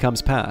 history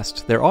becomes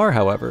past. There are,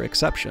 however,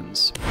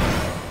 exceptions.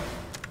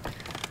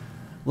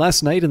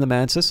 Last night in the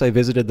Mansis, I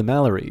visited the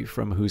Mallory,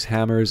 from whose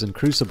hammers and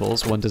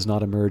crucibles one does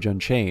not emerge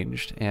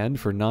unchanged, and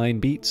for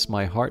 9 beats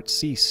my heart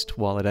ceased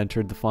while it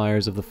entered the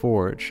fires of the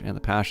forge, and the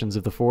passions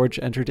of the forge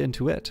entered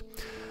into it.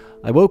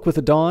 I woke with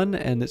the dawn,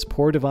 and its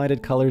poor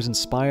divided colors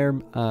inspire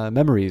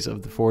memories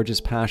of the Forge's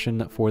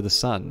passion for the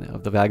sun,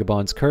 of the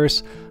vagabond's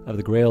curse, of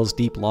the Grail's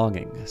deep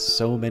longing.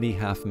 So many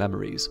half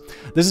memories.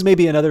 This is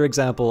maybe another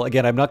example.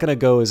 Again, I'm not going to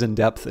go as in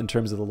depth in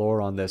terms of the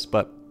lore on this,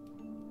 but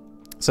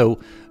so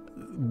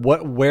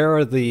where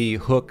are the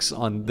hooks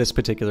on this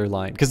particular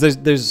line? Because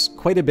there's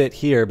quite a bit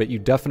here, but you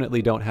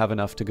definitely don't have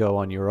enough to go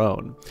on your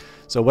own.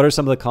 So what are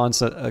some of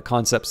the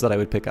concepts that I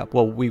would pick up?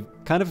 Well, we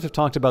kind of have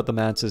talked about the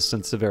mantis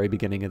since the very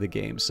beginning of the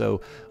game.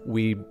 So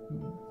we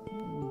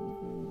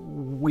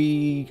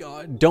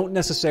don't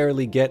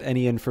necessarily get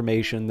any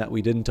information that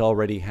we didn't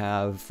already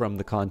have from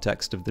the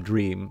context of the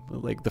dream,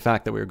 like the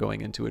fact that we were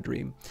going into a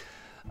dream.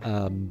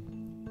 So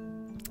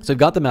we've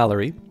got the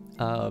Mallory.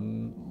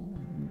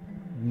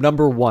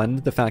 Number one,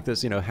 the fact that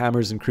it's,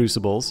 hammers and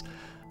crucibles.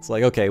 It's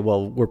like, okay,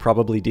 well, we're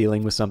probably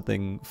dealing with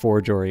something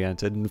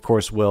Forge-oriented, and of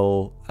course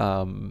we'll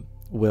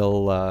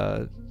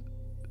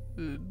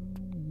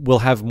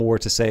have more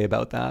to say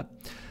about that.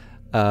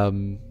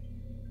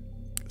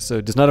 So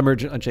does not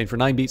emerge unchained for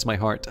 9 beats. My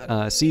heart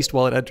ceased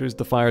while it enters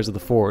the fires of the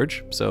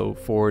Forge. So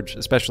Forge,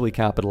 especially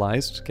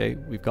capitalized. Okay,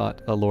 we've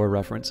got a lore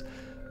reference.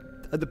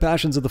 The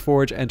passions of the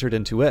Forge entered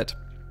into it.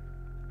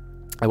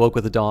 I woke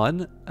with the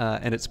dawn,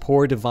 and its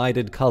poor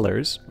divided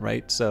colors,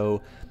 right?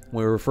 So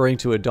when we're referring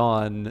to a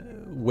dawn,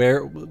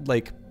 where,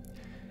 like,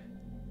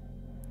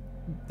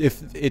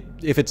 if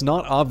it's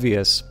not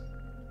obvious,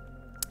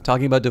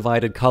 talking about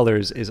divided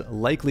colors is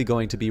likely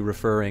going to be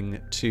referring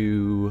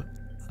to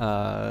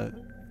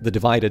the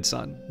divided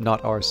sun,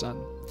 not our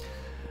sun.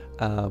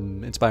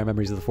 Inspire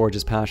memories of the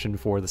Forge's passion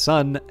for the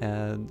sun,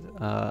 and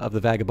of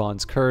the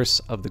vagabond's curse,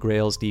 of the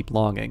Grail's deep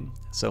longing.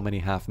 So many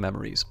half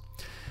memories.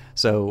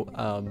 So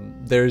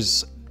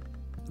there's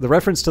the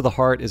reference to the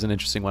heart is an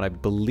interesting one. I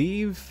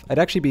believe I'd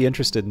actually be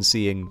interested in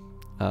seeing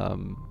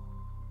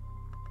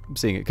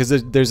it,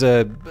 because there's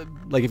a,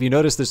 like, if you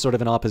notice, there's sort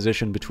of an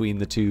opposition between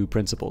the two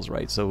principles,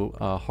 right? So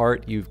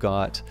heart, you've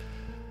got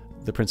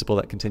the principle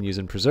that continues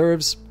and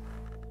preserves.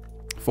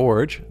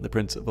 Forge, the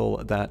principle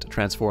that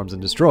transforms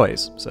and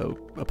destroys. So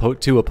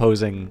two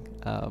opposing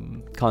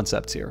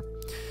concepts here.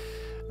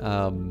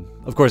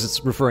 Of course,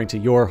 it's referring to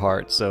your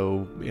heart,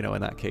 so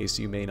in that case,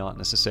 you may not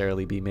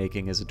necessarily be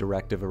making as a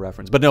directive a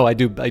reference. But no, I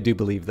do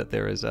believe that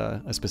there is a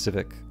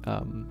specific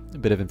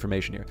bit of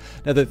information here.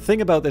 Now, the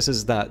thing about this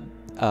is that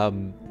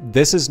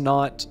this is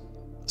not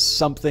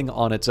something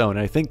on its own.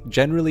 And I think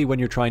generally when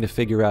you're trying to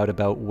figure out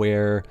about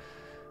where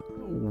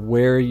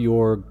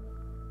you're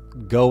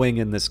going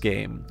in this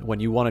game,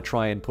 when you want to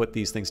try and put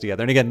these things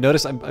together. And again,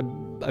 notice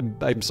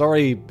I'm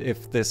sorry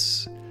if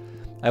this.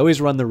 I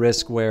always run the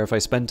risk where if I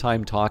spend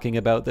time talking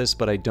about this,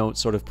 but I don't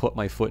sort of put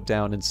my foot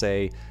down and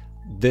say,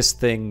 this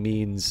thing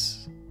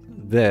means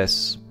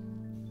this,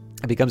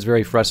 it becomes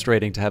very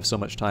frustrating to have so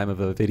much time of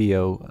a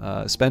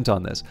video spent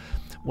on this.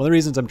 One of the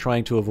reasons I'm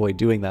trying to avoid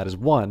doing that is,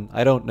 one,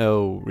 I don't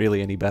know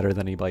really any better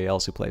than anybody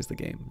else who plays the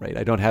game, right?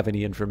 I don't have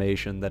any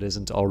information that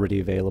isn't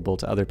already available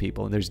to other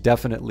people. And there's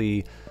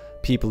definitely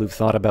people who've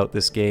thought about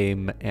this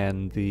game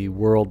and the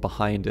world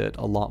behind it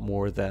a lot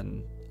more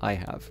than I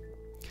have.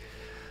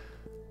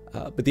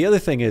 But the other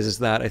thing is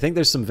that I think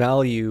there's some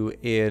value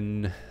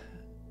in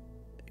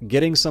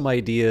getting some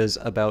ideas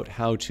about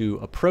how to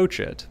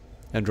approach it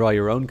and draw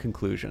your own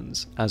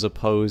conclusions, as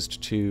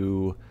opposed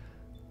to,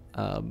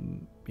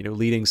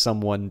 leading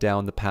someone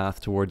down the path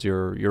towards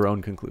your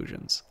own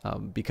conclusions.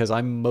 Because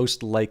I'm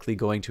most likely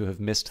going to have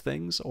missed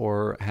things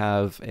or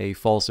have a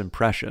false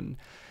impression.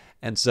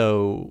 And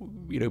so,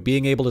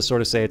 being able to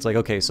sort of say, it's like,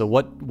 okay, so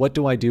what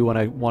do I do when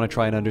I want to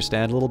try and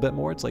understand a little bit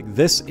more? It's like,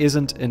 this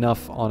isn't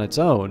enough on its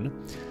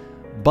own.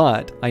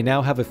 But I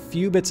now have a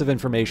few bits of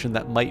information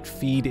that might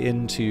feed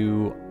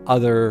into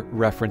other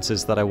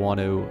references that I want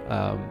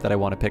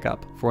to pick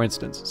up. For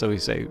instance, so we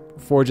say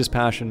Forge's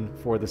passion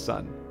for the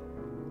sun.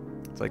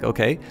 It's like,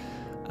 okay,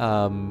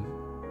 I'm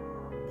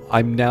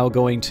now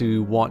going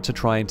to want to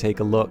try and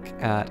take a look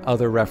at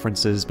other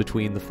references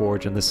between the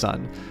Forge and the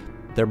sun.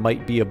 There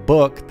might be a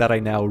book that I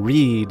now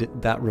read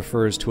that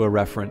refers to a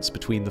reference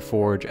between the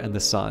Forge and the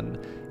sun,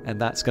 and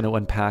that's going to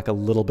unpack a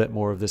little bit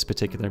more of this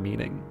particular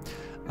meaning.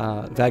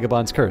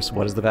 Vagabond's Curse.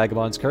 What is the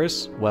Vagabond's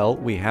Curse? Well,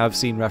 we have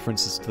seen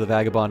references to the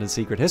Vagabond in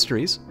Secret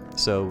Histories,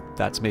 so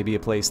that's maybe a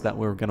place that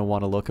we're going to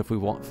want to look if we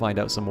want to find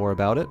out some more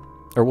about it,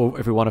 or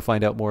if we want to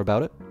find out more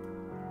about it.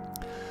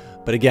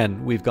 But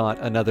again, we've got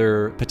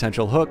another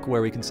potential hook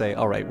where we can say,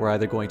 all right, we're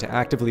either going to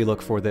actively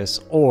look for this,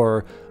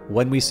 or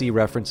when we see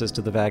references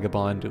to the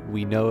Vagabond,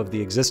 we know of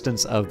the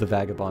existence of the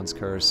Vagabond's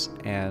Curse,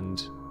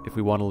 and if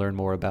we want to learn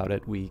more about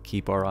it, we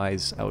keep our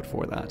eyes out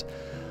for that.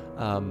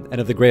 And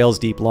of the Grail's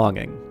deep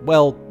longing.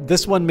 Well,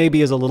 this one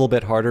maybe is a little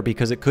bit harder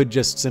because it could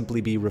just simply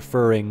be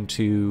referring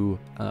to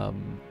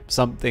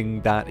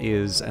something that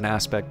is an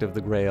aspect of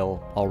the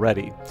Grail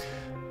already.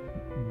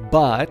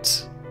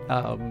 But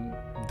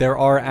there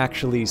are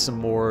actually some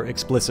more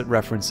explicit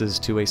references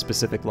to a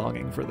specific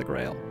longing for the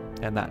Grail,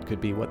 and that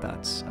could be what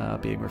that's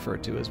being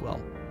referred to as well.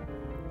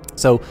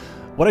 So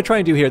what I try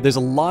and do here, there's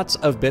lots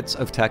of bits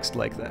of text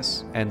like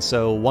this. And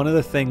so one of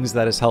the things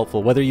that is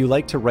helpful, whether you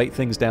like to write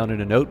things down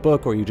in a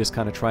notebook or you just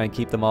kind of try and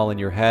keep them all in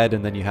your head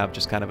and then you have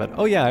just kind of an,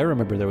 oh yeah, I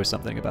remember there was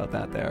something about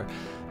that there.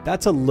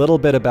 That's a little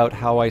bit about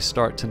how I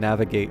start to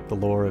navigate the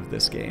lore of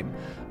this game.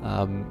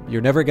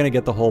 You're never going to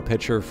get the whole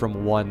picture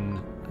from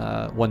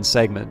one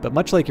segment, but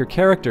much like your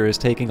character is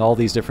taking all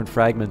these different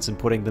fragments and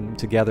putting them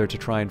together to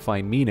try and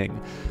find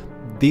meaning,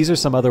 these are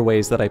some other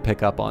ways that I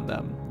pick up on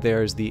them.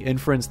 There's the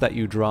inference that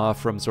you draw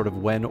from sort of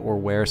when or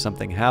where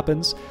something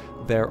happens.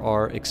 There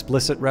are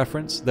explicit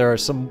reference. There are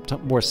some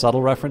more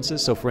subtle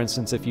references. So for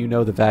instance, if you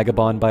know the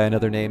Vagabond by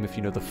another name, if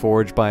you know the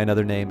Forge by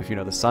another name, if you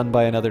know the Sun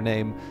by another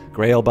name,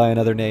 Grail by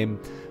another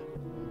name,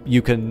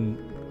 you can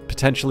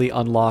potentially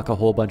unlock a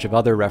whole bunch of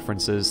other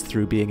references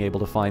through being able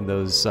to find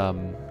those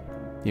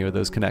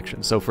those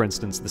connections. So for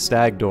instance, the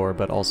Stag Door,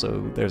 but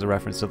also there's a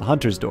reference to the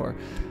Hunter's Door.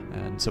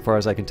 And so far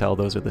as I can tell,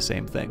 those are the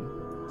same thing.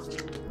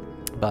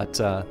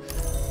 But I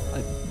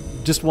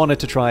just wanted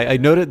to try. I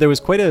noted there was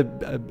quite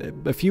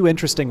a few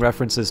interesting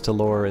references to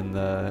lore in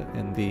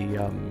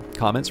the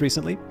comments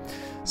recently.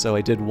 So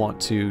I did want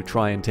to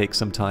try and take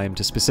some time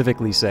to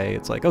specifically say,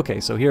 it's like, okay,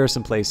 so here are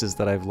some places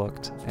that I've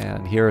looked,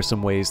 and here are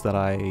some ways that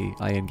I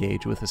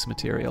engage with this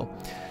material.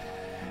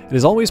 It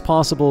is always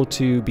possible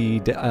to be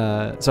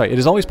it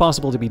is always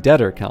possible to be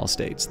deader, Cal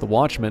states. The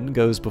watchman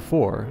goes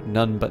before,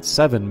 none but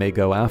 7 may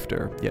go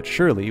after, yet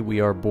surely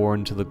we are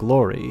born to the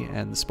glory,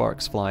 and the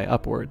sparks fly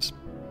upwards.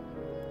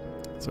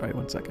 Sorry,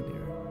 1 second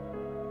here.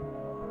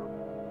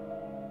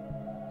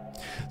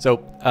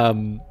 So,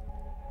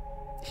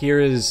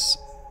 here is,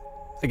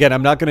 again,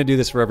 I'm not going to do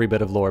this for every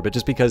bit of lore, but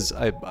just because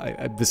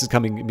this is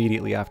coming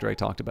immediately after I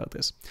talked about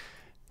this.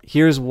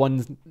 Here's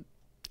one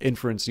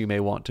inference you may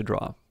want to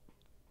draw.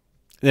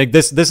 Like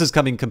this is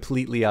coming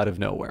completely out of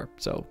nowhere,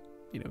 so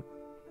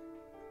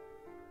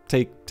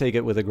take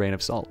it with a grain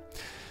of salt.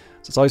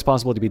 So it's always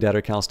possible to be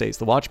deader, Cal states.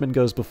 The watchman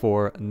goes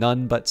before,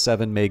 none but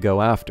 7 may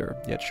go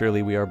after. Yet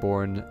surely we are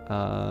born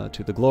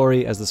to the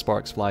glory as the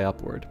sparks fly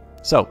upward.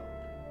 So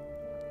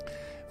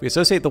if we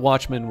associate the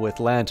watchman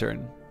with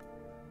lantern,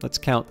 let's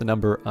count the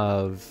number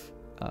of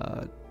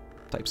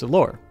types of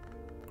lore.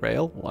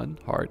 Grail 1,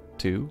 heart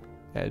 2,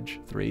 edge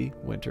 3,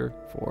 winter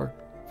 4,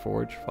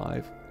 forge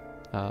 5.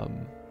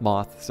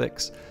 Moth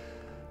 6,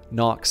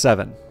 knock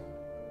 7.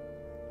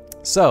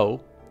 So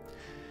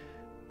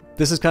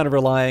this is kind of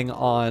relying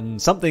on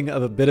something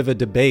of a bit of a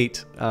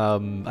debate. I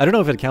don't know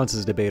if it counts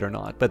as a debate or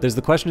not, but there's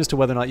the question as to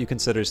whether or not you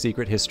consider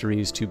secret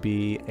histories to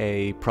be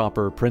a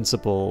proper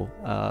principle,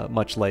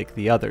 much like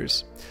the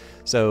others.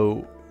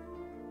 So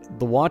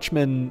the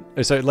watchman,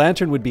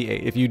 lantern would be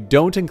 8. If you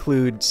don't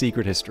include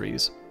secret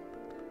histories,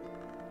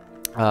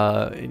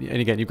 and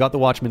again, you've got the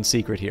watchman's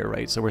secret here,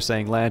 right? So we're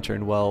saying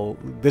lantern, well,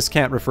 this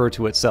can't refer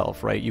to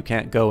itself, right? You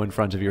can't go in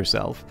front of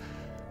yourself.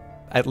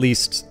 At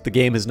least the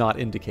game has not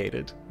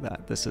indicated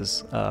that this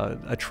is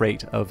a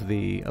trait of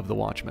the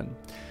watchman.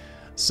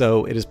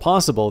 So it is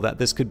possible that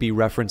this could be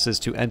references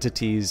to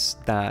entities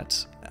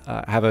that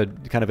have a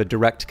kind of a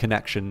direct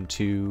connection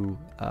to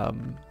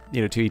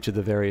to each of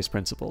the various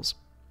principles.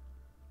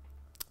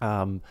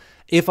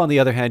 If, on the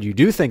other hand, you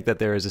do think that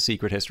there is a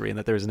secret history and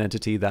that there is an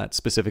entity that's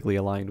specifically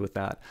aligned with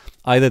that,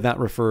 either that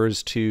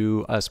refers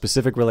to a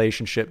specific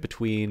relationship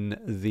between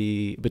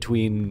the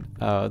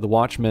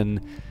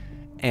watchman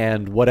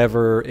and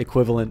whatever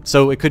equivalent.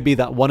 So it could be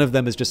that one of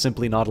them is just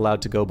simply not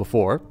allowed to go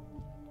before,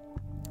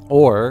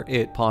 or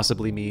it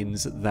possibly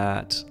means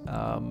that,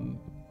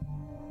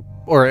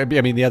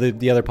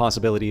 the other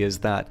possibility is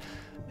that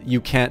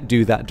you can't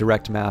do that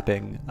direct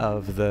mapping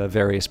of the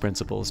various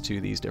principles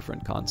to these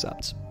different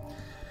concepts.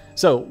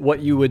 So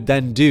what you would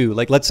then do,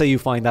 like let's say you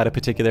find that a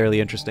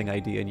particularly interesting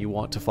idea and you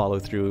want to follow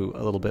through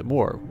a little bit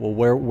more. Well,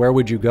 where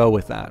would you go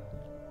with that?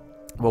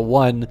 Well,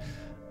 one,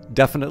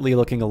 definitely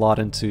looking a lot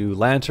into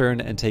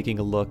Lantern and taking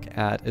a look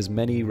at as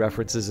many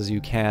references as you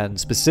can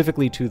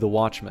specifically to the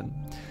Watchman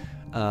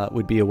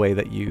would be a way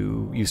that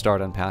you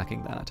start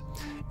unpacking that.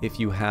 If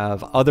you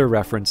have other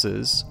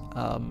references,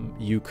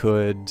 if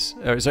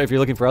you're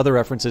looking for other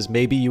references,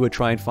 maybe you would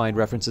try and find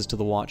references to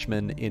the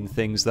Watchmen in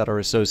things that are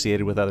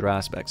associated with other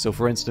aspects. So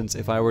for instance,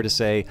 if I were to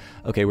say,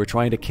 okay, we're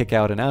trying to kick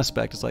out an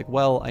aspect, it's like,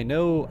 well, I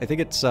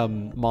think it's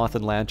Moth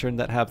and Lantern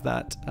that have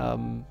that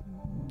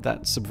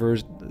that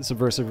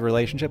subversive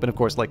relationship, and of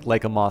course,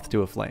 like a moth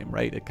to a flame,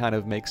 right? It kind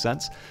of makes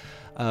sense.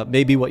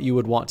 Maybe what you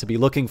would want to be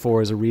looking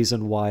for is a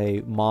reason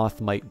why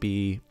Moth might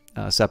be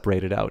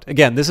separated out.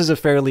 Again, this is a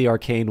fairly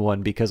arcane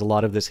one because a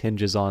lot of this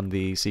hinges on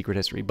the secret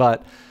history.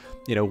 But,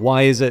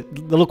 why is it...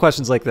 Little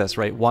questions like this,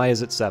 right? Why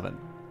is it 7?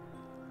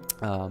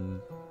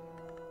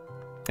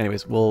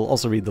 Anyways, we'll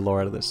also read the lore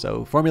out of this.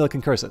 So, Formula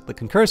Concursit. The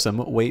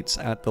Concursum waits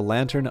at the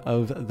Lantern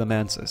of the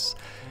Mansus.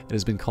 It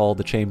has been called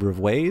the Chamber of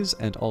Ways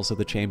and also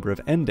the Chamber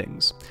of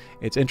Endings.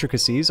 Its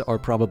intricacies are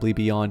probably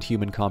beyond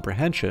human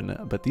comprehension,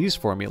 but these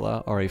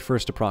formula are a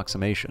first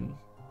approximation.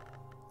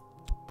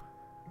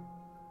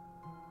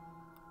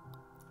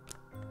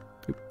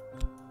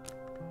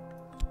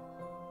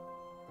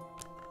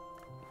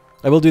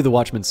 I will do the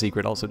Watchman's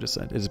Secret also just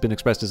said. It has been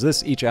expressed as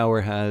this. Each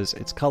hour has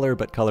its color,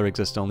 but color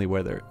exists only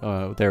where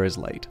there is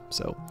light.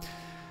 So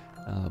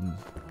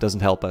doesn't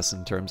help us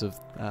in terms of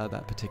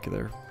that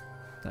particular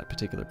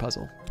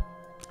puzzle.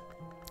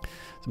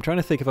 So I'm trying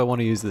to think if I want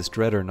to use this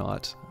dread or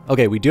not.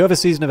 Okay, we do have a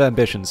Season of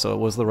Ambition, so it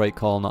was the right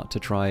call not to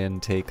try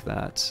and take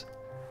that.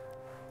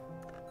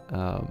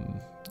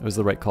 It was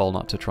the right call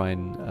not to try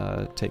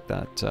and take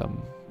that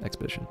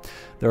expedition.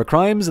 There are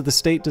crimes that the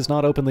state does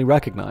not openly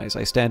recognize.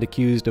 I stand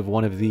accused of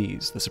one of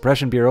these. The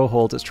Suppression Bureau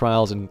holds its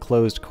trials in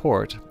closed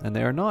court, and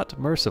they are not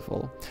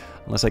merciful.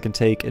 Unless I can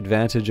take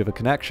advantage of a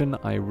connection,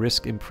 I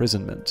risk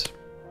imprisonment.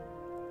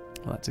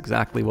 Well, that's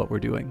exactly what we're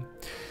doing.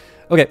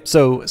 Okay,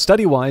 so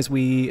study-wise,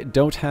 we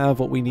don't have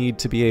what we need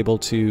to be able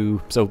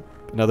to... So,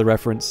 another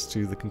reference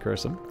to the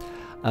concursum.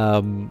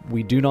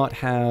 We do not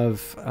have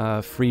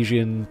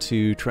Frisian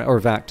or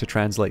VAC to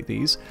translate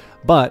these,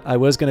 but I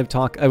was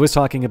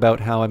talking about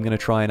how I'm going to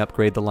try and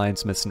upgrade the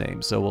Lionsmith's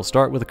name. So we'll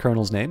start with the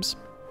Colonel's names.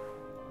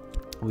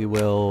 We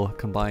will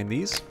combine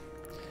these.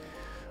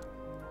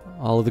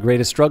 All of the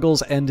greatest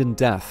struggles end in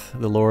death.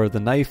 The lore of the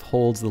knife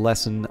holds the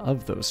lesson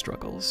of those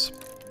struggles.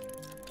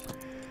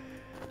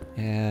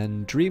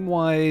 And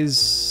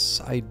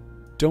dream-wise, I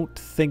don't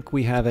think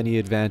we have any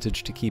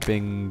advantage to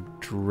keeping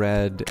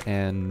Dread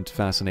and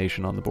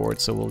Fascination on the board,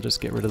 so we'll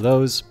just get rid of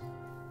those.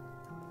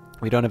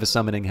 We don't have a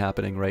summoning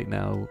happening right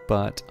now,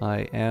 but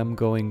I am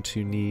going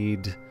to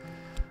need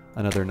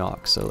another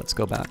knock, so let's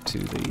go back to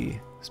the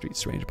Street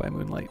Strange by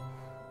Moonlight.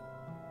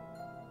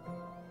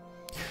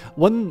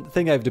 One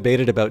thing I've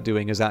debated about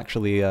doing is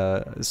actually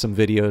some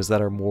videos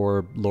that are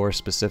more lore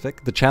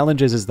specific. The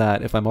challenge is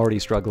that if I'm already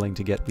struggling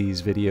to get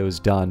these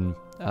videos done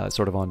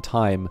sort of on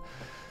time,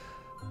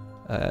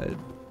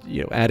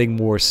 you know, adding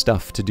more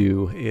stuff to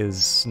do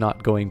is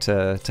not going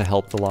to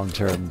help the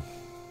long-term,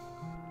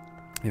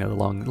 you know, the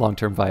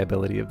long-term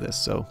viability of this.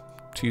 So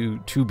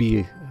to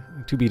be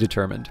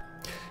determined.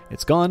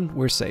 It's gone,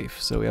 we're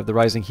safe. So we have the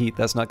Rising Heat,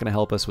 that's not going to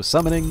help us with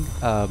summoning,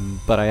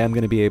 but I am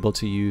going to be able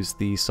to use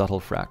the Subtle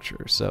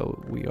Fracture.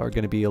 So we are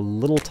going to be a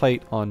little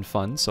tight on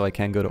funds, so I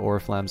can go to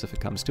Oriflammes if it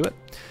comes to it.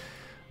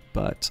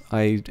 But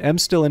I am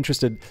still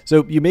interested.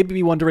 So you may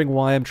be wondering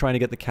why I'm trying to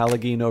get the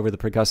Callagine over the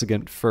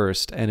Percussagant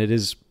first, and it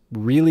is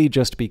really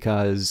just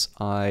because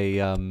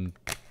I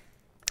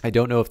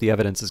don't know if the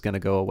evidence is going to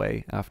go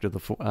away after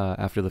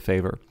the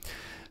Favour.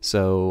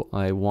 So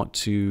I want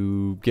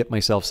to get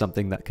myself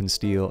something that can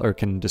steal or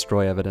can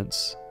destroy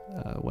evidence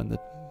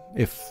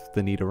if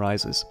the need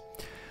arises.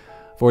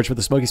 Forge for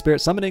the Smoky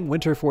Spirit summoning,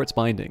 Winter for its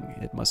binding.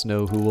 It must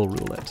know who will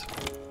rule it.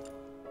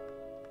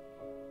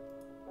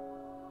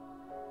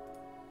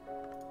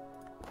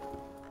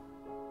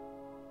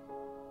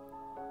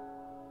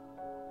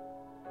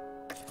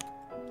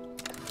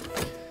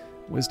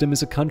 Wisdom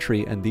is a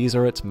country, and these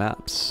are its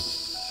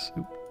maps.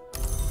 Oop.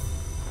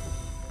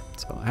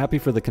 So happy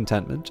for the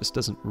contentment, just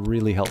doesn't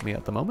really help me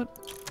at the moment.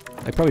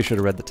 I probably should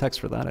have read the text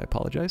for that, I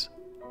apologize.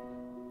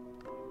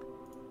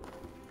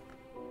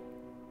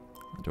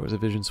 Doors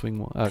of Vision swing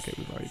one. Okay,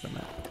 we've already done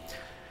that.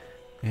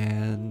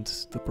 And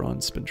the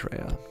Bronze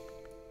Spintrea.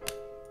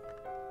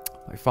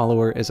 My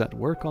follower is at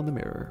work on the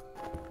mirror.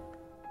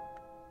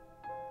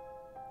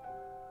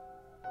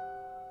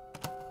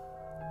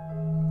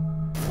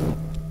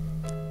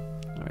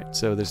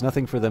 So there's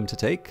nothing for them to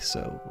take,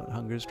 so let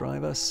hungers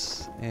drive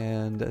us.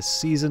 And a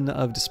Season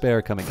of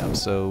Despair coming up,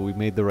 so we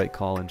made the right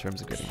call in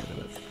terms of getting rid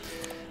of it.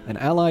 An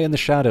ally in the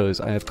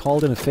shadows. I have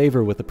called in a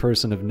favor with a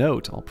person of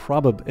note.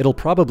 It'll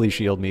probably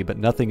shield me, but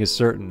nothing is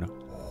certain.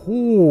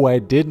 Ooh, I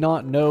did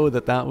not know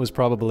that that was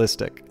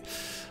probabilistic.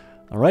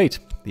 Alright,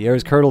 the air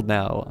is curdled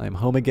now. I'm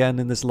home again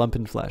in this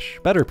lumpen flesh.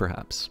 Better,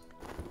 perhaps.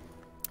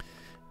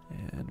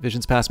 And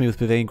visions pass me with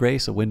Pavane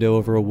grace, a window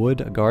over a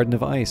wood, a garden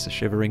of ice, a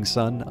shivering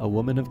sun, a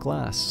woman of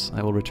glass.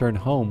 I will return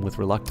home with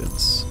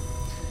reluctance.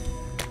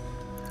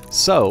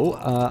 So,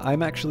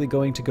 I'm actually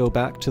going to go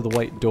back to the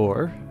White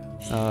Door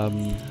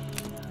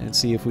and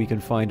see if we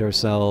can find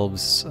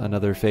ourselves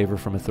another favor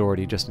from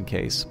authority, just in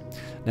case.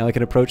 Now I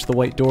can approach the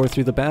White Door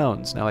through the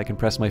bounds. Now I can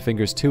press my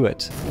fingers to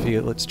it,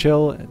 feel its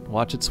chill, and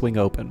watch it swing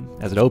open.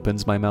 As it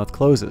opens, my mouth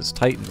closes,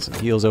 tightens, and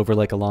heals over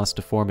like a lost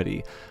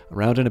deformity.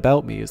 Around and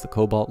about me is the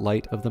cobalt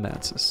light of the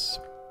Mansis.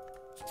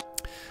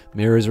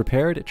 Mirror is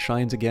repaired, it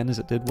shines again as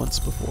it did once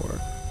before.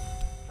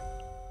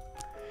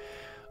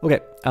 Okay,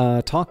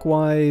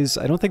 talk-wise,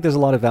 I don't think there's a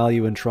lot of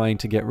value in trying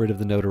to get rid of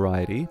the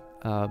notoriety.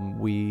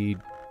 We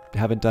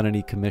haven't done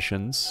any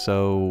commissions,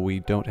 so we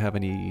don't have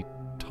any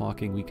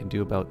talking we can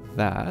do about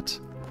that.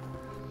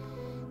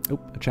 Oh,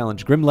 a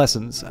challenge. Grim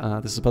Lessons.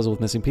 This is a puzzle with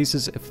missing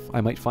pieces. If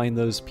I might find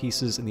those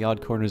pieces in the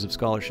odd corners of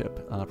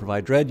scholarship.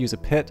 Provide dread, use a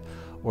pit,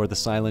 or the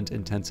silent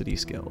intensity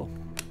skill.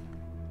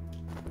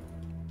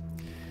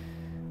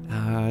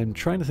 I'm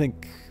trying to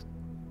think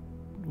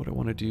what I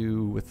want to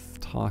do with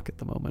talk at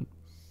the moment.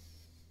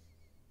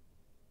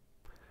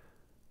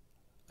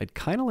 I'd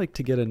kind of like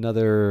to get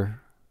another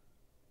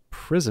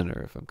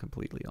prisoner, if I'm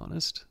completely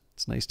honest.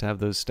 It's nice to have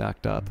those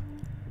stacked up.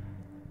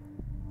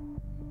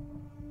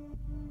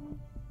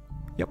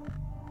 Yep.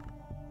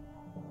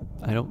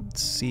 I don't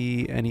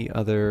see any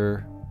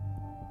other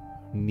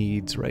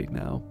needs right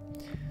now.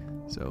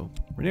 So,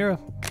 Rhaenyra,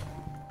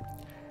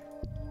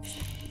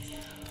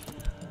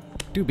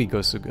 do be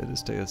so good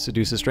as to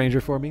seduce a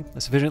stranger for me.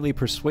 A sufficiently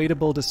persuasive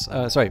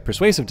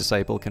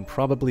disciple can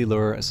probably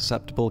lure a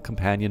susceptible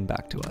companion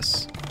back to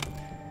us.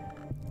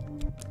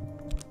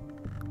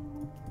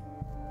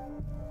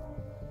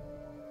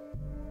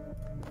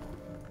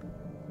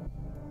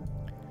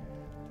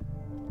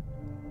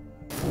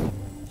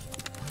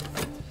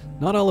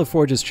 Not all of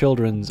Forge's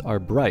children are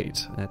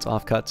bright, and its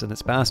offcuts and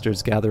its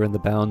bastards gather in the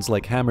bounds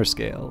like hammer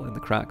scale in the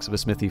cracks of a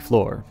smithy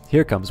floor.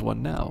 Here comes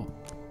one now.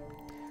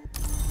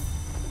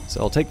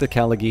 So I'll take the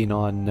Callagine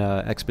on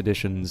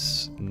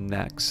expeditions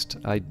next.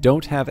 I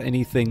don't have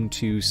anything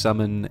to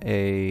summon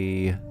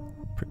a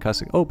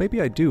percussive... Oh,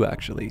 maybe I do,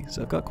 actually.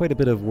 So I've got quite a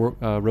bit of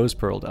rose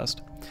pearl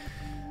dust.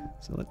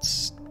 So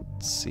let's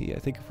see. I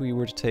think if we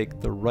were to take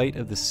the Rite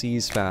of the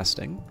Seas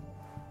fasting...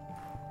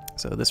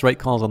 So this rite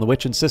calls on the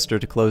witch and sister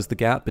to close the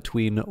gap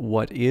between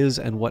what is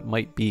and what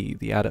might be.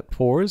 The adept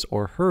pours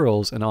or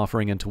hurls an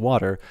offering into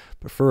water,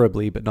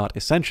 preferably but not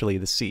essentially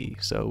the sea.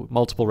 So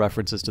multiple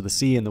references to the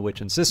sea and the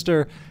witch and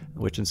sister. The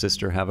witch and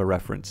sister have a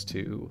reference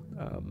to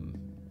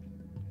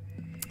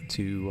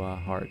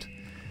heart.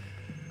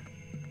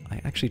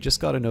 I actually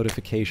just got a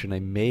notification. I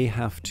may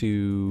have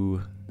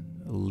to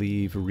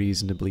leave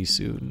reasonably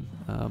soon,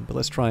 but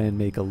let's try and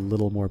make a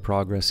little more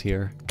progress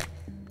here.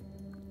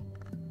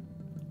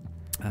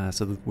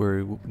 So that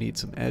we need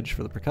some edge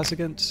for the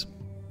percussivant.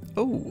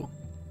 Oh!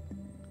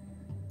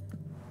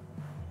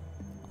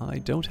 I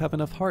don't have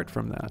enough heart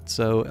from that,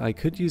 so I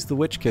could use the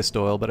Witch Kissed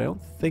oil, but I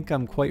don't think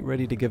I'm quite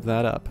ready to give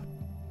that up.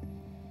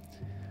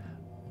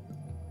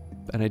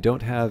 And I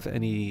don't have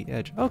any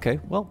edge. Okay,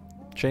 well,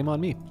 shame on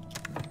me.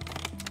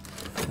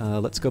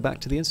 Let's go back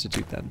to the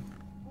Institute then.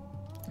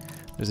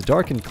 There's a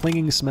dark and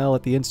clinging smell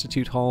at the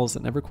Institute halls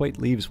that never quite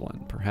leaves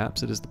one.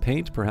 Perhaps it is the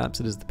paint, perhaps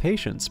it is the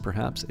patience,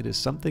 perhaps it is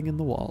something in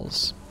the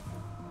walls.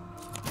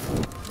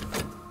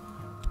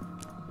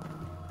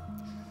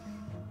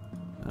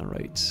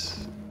 Alright.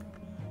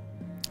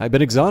 I've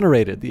been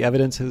exonerated. The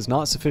evidence is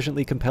not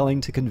sufficiently compelling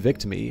to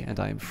convict me, and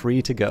I am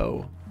free to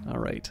go.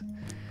 Alright.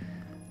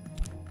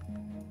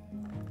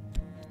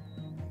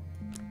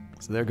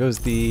 So there goes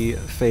the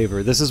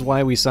Favour. This is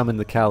why we summoned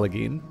the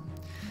Callagine.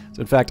 So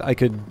in fact, I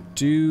could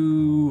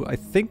do... I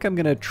think I'm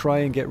going to try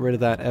and get rid of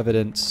that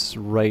evidence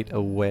right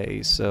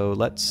away. So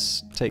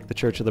let's take the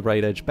Church of the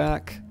Bright Edge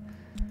back.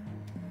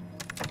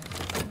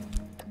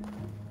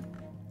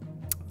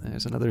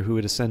 There's another who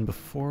would ascend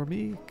before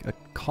me. A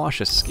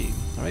cautious scheme.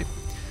 Alright.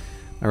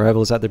 Our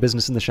rival is at their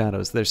business in the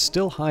shadows. They're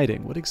still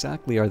hiding. What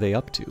exactly are they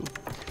up to?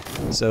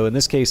 So in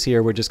this case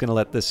here, we're just going to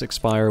let this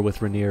expire with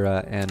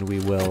Rhaenyra, and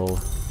we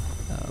will...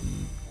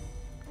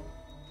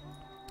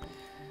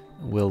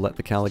 we'll let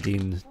the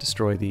Callagine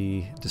destroy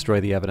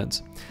the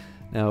evidence.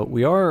 Now,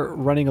 we are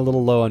running a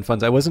little low on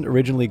funds. I wasn't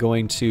originally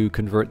going to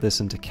convert this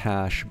into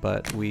cash,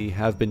 but we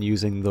have been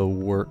using the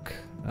work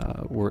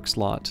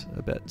slot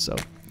a bit, so...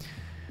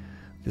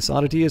 This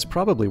oddity is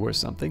probably worth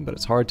something, but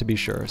it's hard to be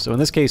sure. So in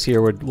this case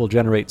here, we'll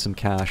generate some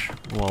cash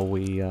while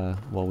we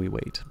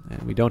wait.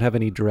 And we don't have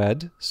any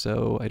dread,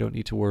 so I don't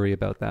need to worry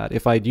about that.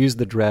 If I'd used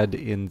the dread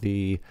in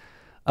the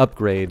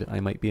upgrade, I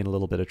might be in a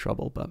little bit of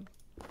trouble, but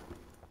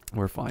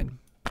we're fine.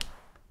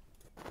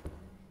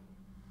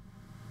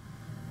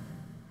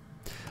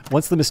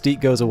 Once the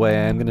mystique goes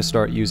away, I'm going to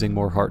start using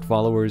more heart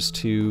followers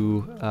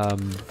to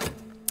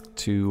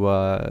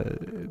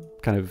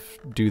kind of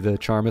do the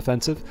charm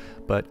offensive,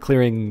 but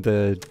clearing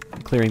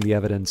the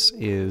evidence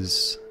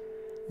is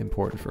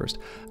important first.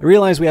 I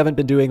realize we haven't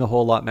been doing a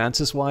whole lot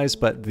Mantis-wise,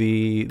 but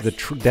the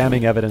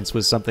damning evidence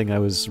was something I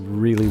was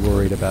really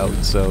worried about.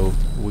 So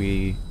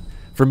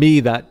for me,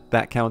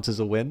 that counts as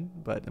a win,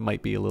 but it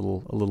might be a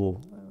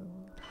little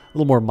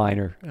more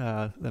minor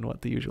than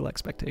what the usual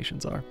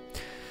expectations are.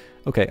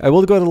 Okay, I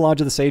will go to the Lodge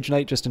of the Sage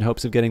Knight just in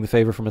hopes of getting the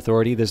favor from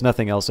authority. There's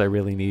nothing else I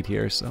really need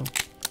here, so...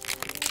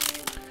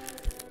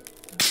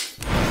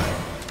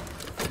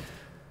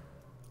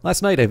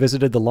 Last night I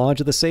visited the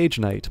Lodge of the Sage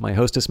Knight. My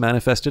hostess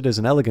manifested as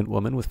an elegant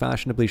woman with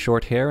fashionably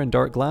short hair and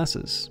dark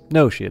glasses.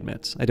 No, she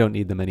admits, I don't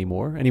need them any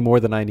more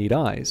than I need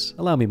eyes.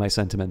 Allow me my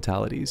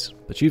sentimentalities.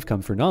 But you've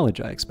come for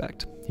knowledge, I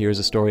expect. Here's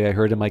a story I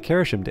heard in my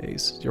Kerisham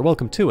days. You're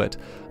welcome to it.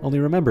 Only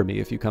remember me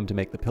if you come to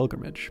make the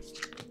pilgrimage.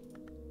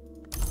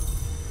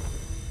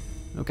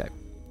 Okay.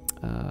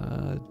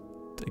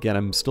 Again,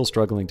 I'm still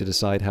struggling to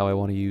decide how I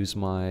want to use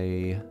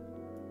my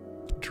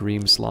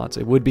dream slots.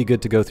 It would be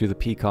good to go through the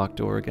peacock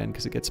door again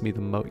because it gets me the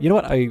most. You know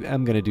what? I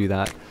am going to do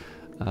that.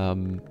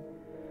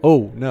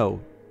 Oh, no.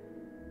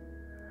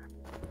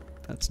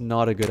 That's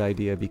not a good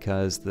idea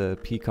because the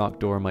peacock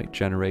door might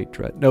generate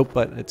dread. Nope,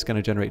 but it's going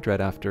to generate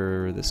dread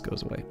after this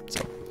goes away.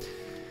 So,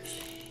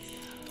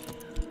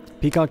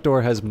 peacock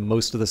door has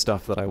most of the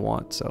stuff that I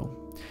want, so...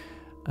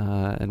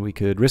 and we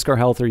could risk our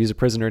health or use a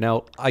prisoner.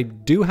 Now, I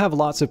do have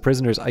lots of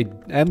prisoners. I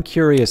am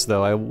curious,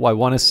 though. I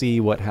want to see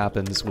what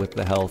happens with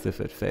the health if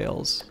it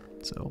fails.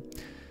 So,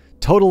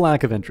 Total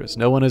lack of interest.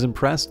 No one is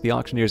impressed. The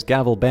auctioneer's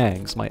gavel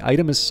bangs. My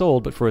item is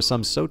sold, but for a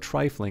sum so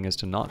trifling as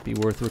to not be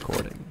worth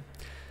recording.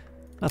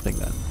 Nothing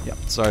then. Yep,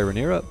 sorry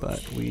Rhaenyra,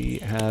 but we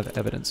have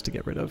evidence to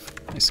get rid of.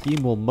 My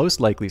scheme will most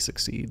likely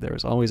succeed. There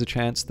is always a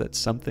chance that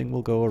something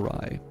will go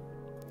awry.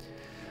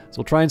 So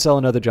we'll try and sell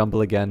another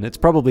jumble again. It's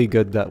probably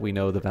good that we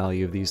know the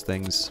value of these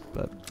things,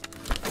 but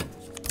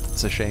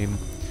it's a shame.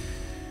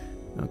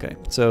 Okay,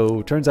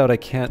 so turns out I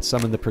can't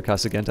summon the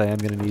percussagent. I am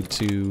going to need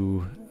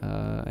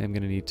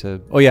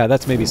to... Oh yeah,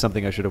 that's maybe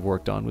something I should have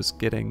worked on, was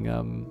getting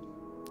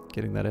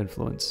that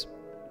influence.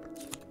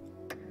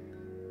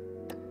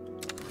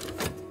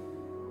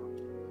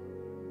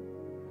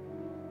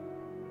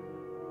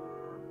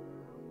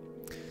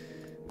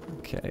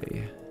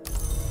 Okay.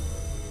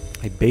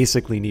 I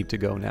basically need to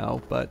go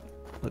now, but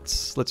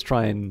let's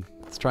try and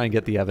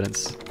get the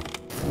evidence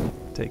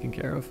taken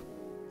care of.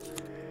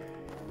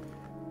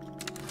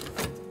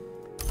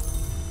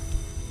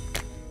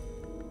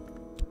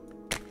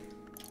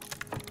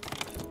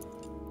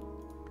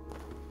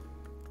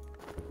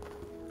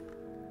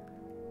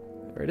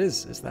 There it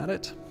is. Is that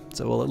it?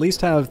 So we'll at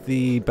least have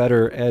the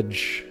better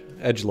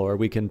edgelore.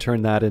 We can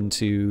turn that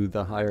into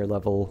the higher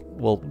level.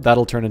 Well,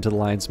 that'll turn into the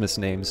Lionsmith's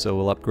name, so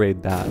we'll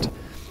upgrade that.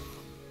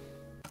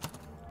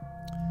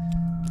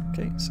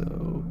 Okay,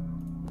 so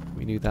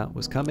we knew that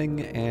was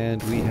coming,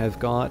 and we have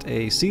got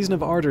a Season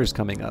of Ardors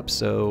coming up,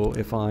 so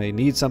if I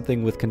need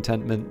something with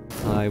contentment,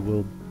 I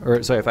will...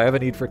 Or, sorry, if I have a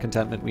need for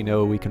contentment, we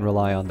know we can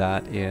rely on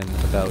that in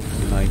about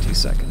 90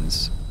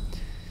 seconds.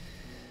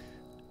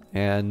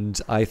 And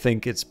I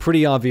think it's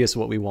pretty obvious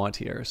what we want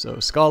here.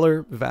 So,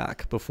 Scholar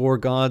Vac. Before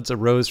gods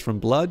arose from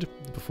blood,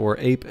 before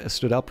ape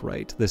stood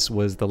upright, this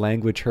was the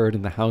language heard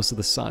in the House of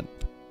the Sun.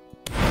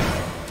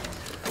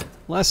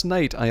 Last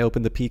night I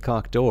opened the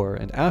peacock door,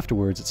 and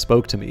afterwards it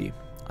spoke to me.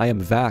 I am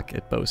Vac,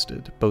 it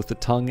boasted, both the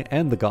tongue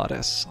and the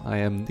goddess. I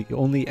am the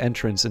only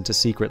entrance into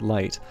secret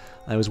light.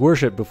 I was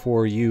worshipped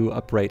before you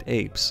upright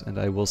apes, and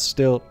I will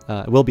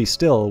be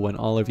still when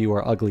all of you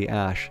are ugly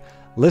ash.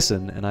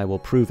 Listen, and I will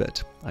prove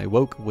it. I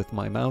woke with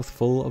my mouth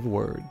full of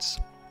words.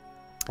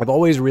 I've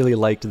always really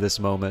liked this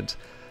moment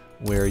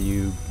where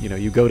you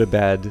go to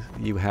bed,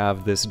 you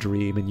have this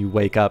dream, and you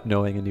wake up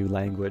knowing a new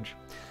language.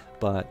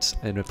 But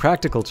in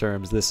practical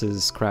terms, this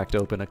has cracked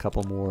open a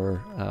couple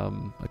more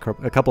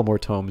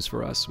tomes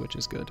for us, which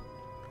is good.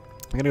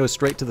 I'm going to go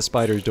straight to the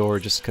spider's door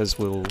just because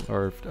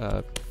our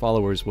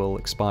followers will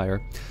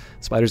expire.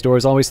 Spider's door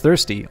is always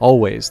thirsty,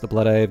 always. The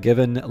blood I have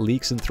given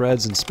leaks in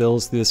threads and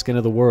spills through the skin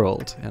of the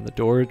world, and the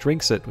door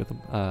drinks it,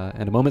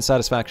 and a moment's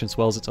satisfaction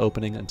swells its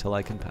opening until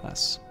I can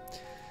pass.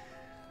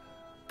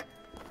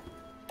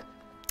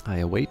 I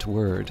await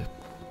word.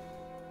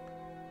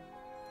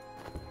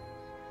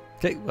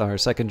 Okay, our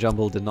second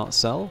jumble did not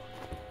sell.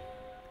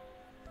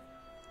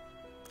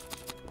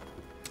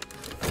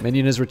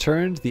 Minion is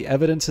returned, the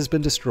evidence has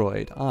been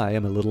destroyed. I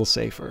am a little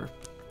safer.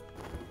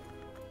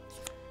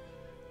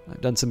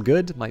 I've done some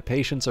good, my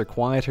patients are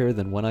quieter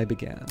than when I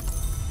began.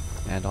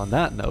 And on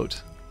that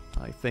note,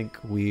 I think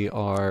we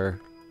are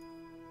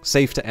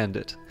safe to end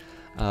it.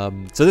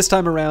 So this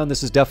time around,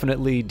 this is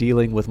definitely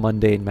dealing with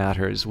mundane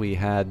matters. We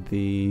had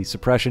the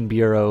Suppression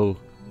Bureau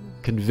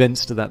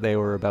convinced that they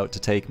were about to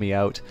take me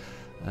out,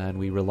 and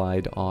we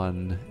relied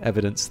on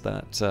evidence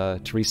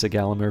that Teresa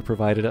Gallagher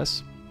provided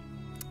us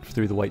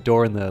through the White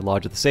Door in the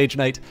Lodge of the Sage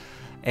Knight.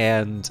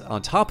 And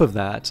on top of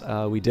that,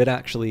 we did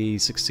actually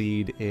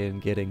succeed in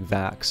getting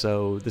Vac.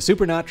 So the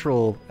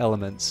supernatural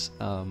elements,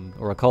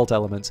 or occult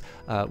elements,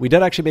 we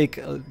did actually make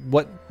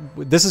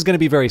this is going to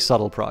be very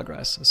subtle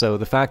progress. So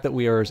the fact that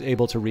we are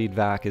able to read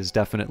Vac is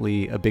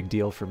definitely a big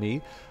deal for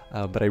me.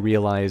 But I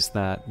realize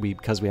that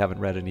because we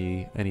haven't read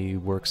any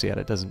works yet,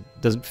 it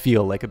doesn't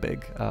feel like a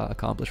big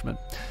accomplishment.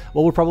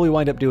 What we'll probably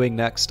wind up doing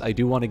next, I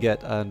do want to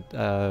get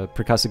a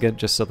percussagent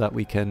just so that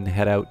we can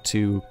head out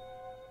to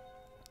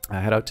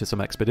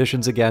some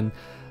expeditions again,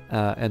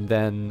 and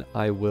then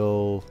I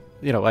will,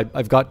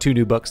 I've got 2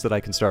 new books that I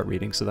can start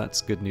reading, so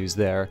that's good news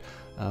there.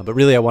 But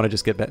really I want to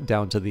just get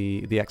down to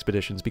the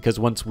expeditions, because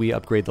once we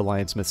upgrade the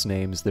Lionsmith's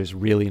names, there's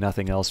really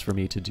nothing else for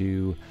me to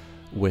do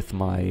with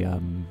my...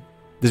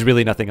 There's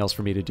really nothing else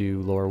for me to do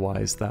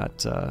lore-wise that,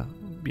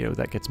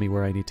 that gets me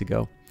where I need to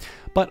go.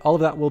 But all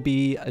of that will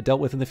be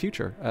dealt with in the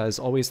future. As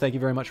always, thank you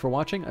very much for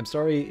watching. I'm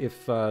sorry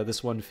if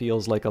this one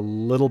feels like a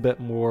little bit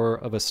more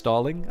of a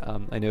stalling.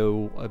 I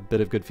know a bit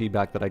of good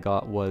feedback that I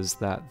got was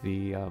that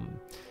the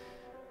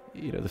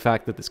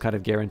fact that this kind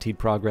of guaranteed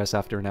progress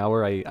after an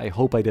hour, I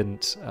hope I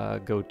didn't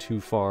go too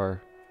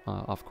far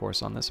off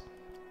course on this.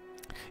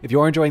 If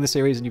you are enjoying the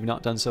series and you've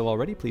not done so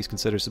already, please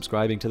consider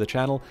subscribing to the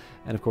channel.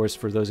 And of course,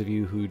 for those of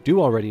you who do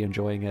already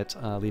enjoying it,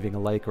 leaving a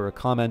like or a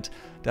comment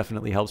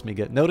definitely helps me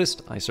get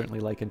noticed. I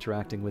certainly like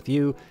interacting with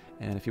you.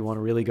 And if you want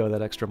to really go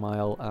that extra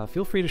mile,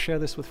 feel free to share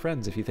this with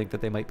friends if you think that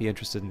they might be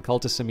interested in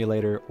Cultist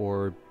Simulator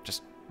or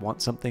just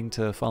want something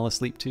to fall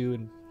asleep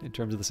to in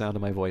terms of the sound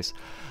of my voice.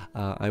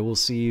 I will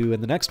see you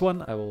in the next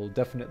one. I will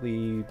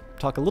definitely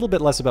talk a little bit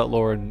less about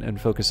lore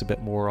and focus a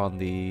bit more on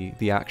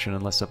the action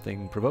unless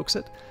something provokes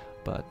it.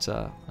 But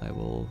I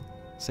will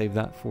save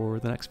that for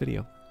the next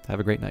video. Have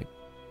a great night.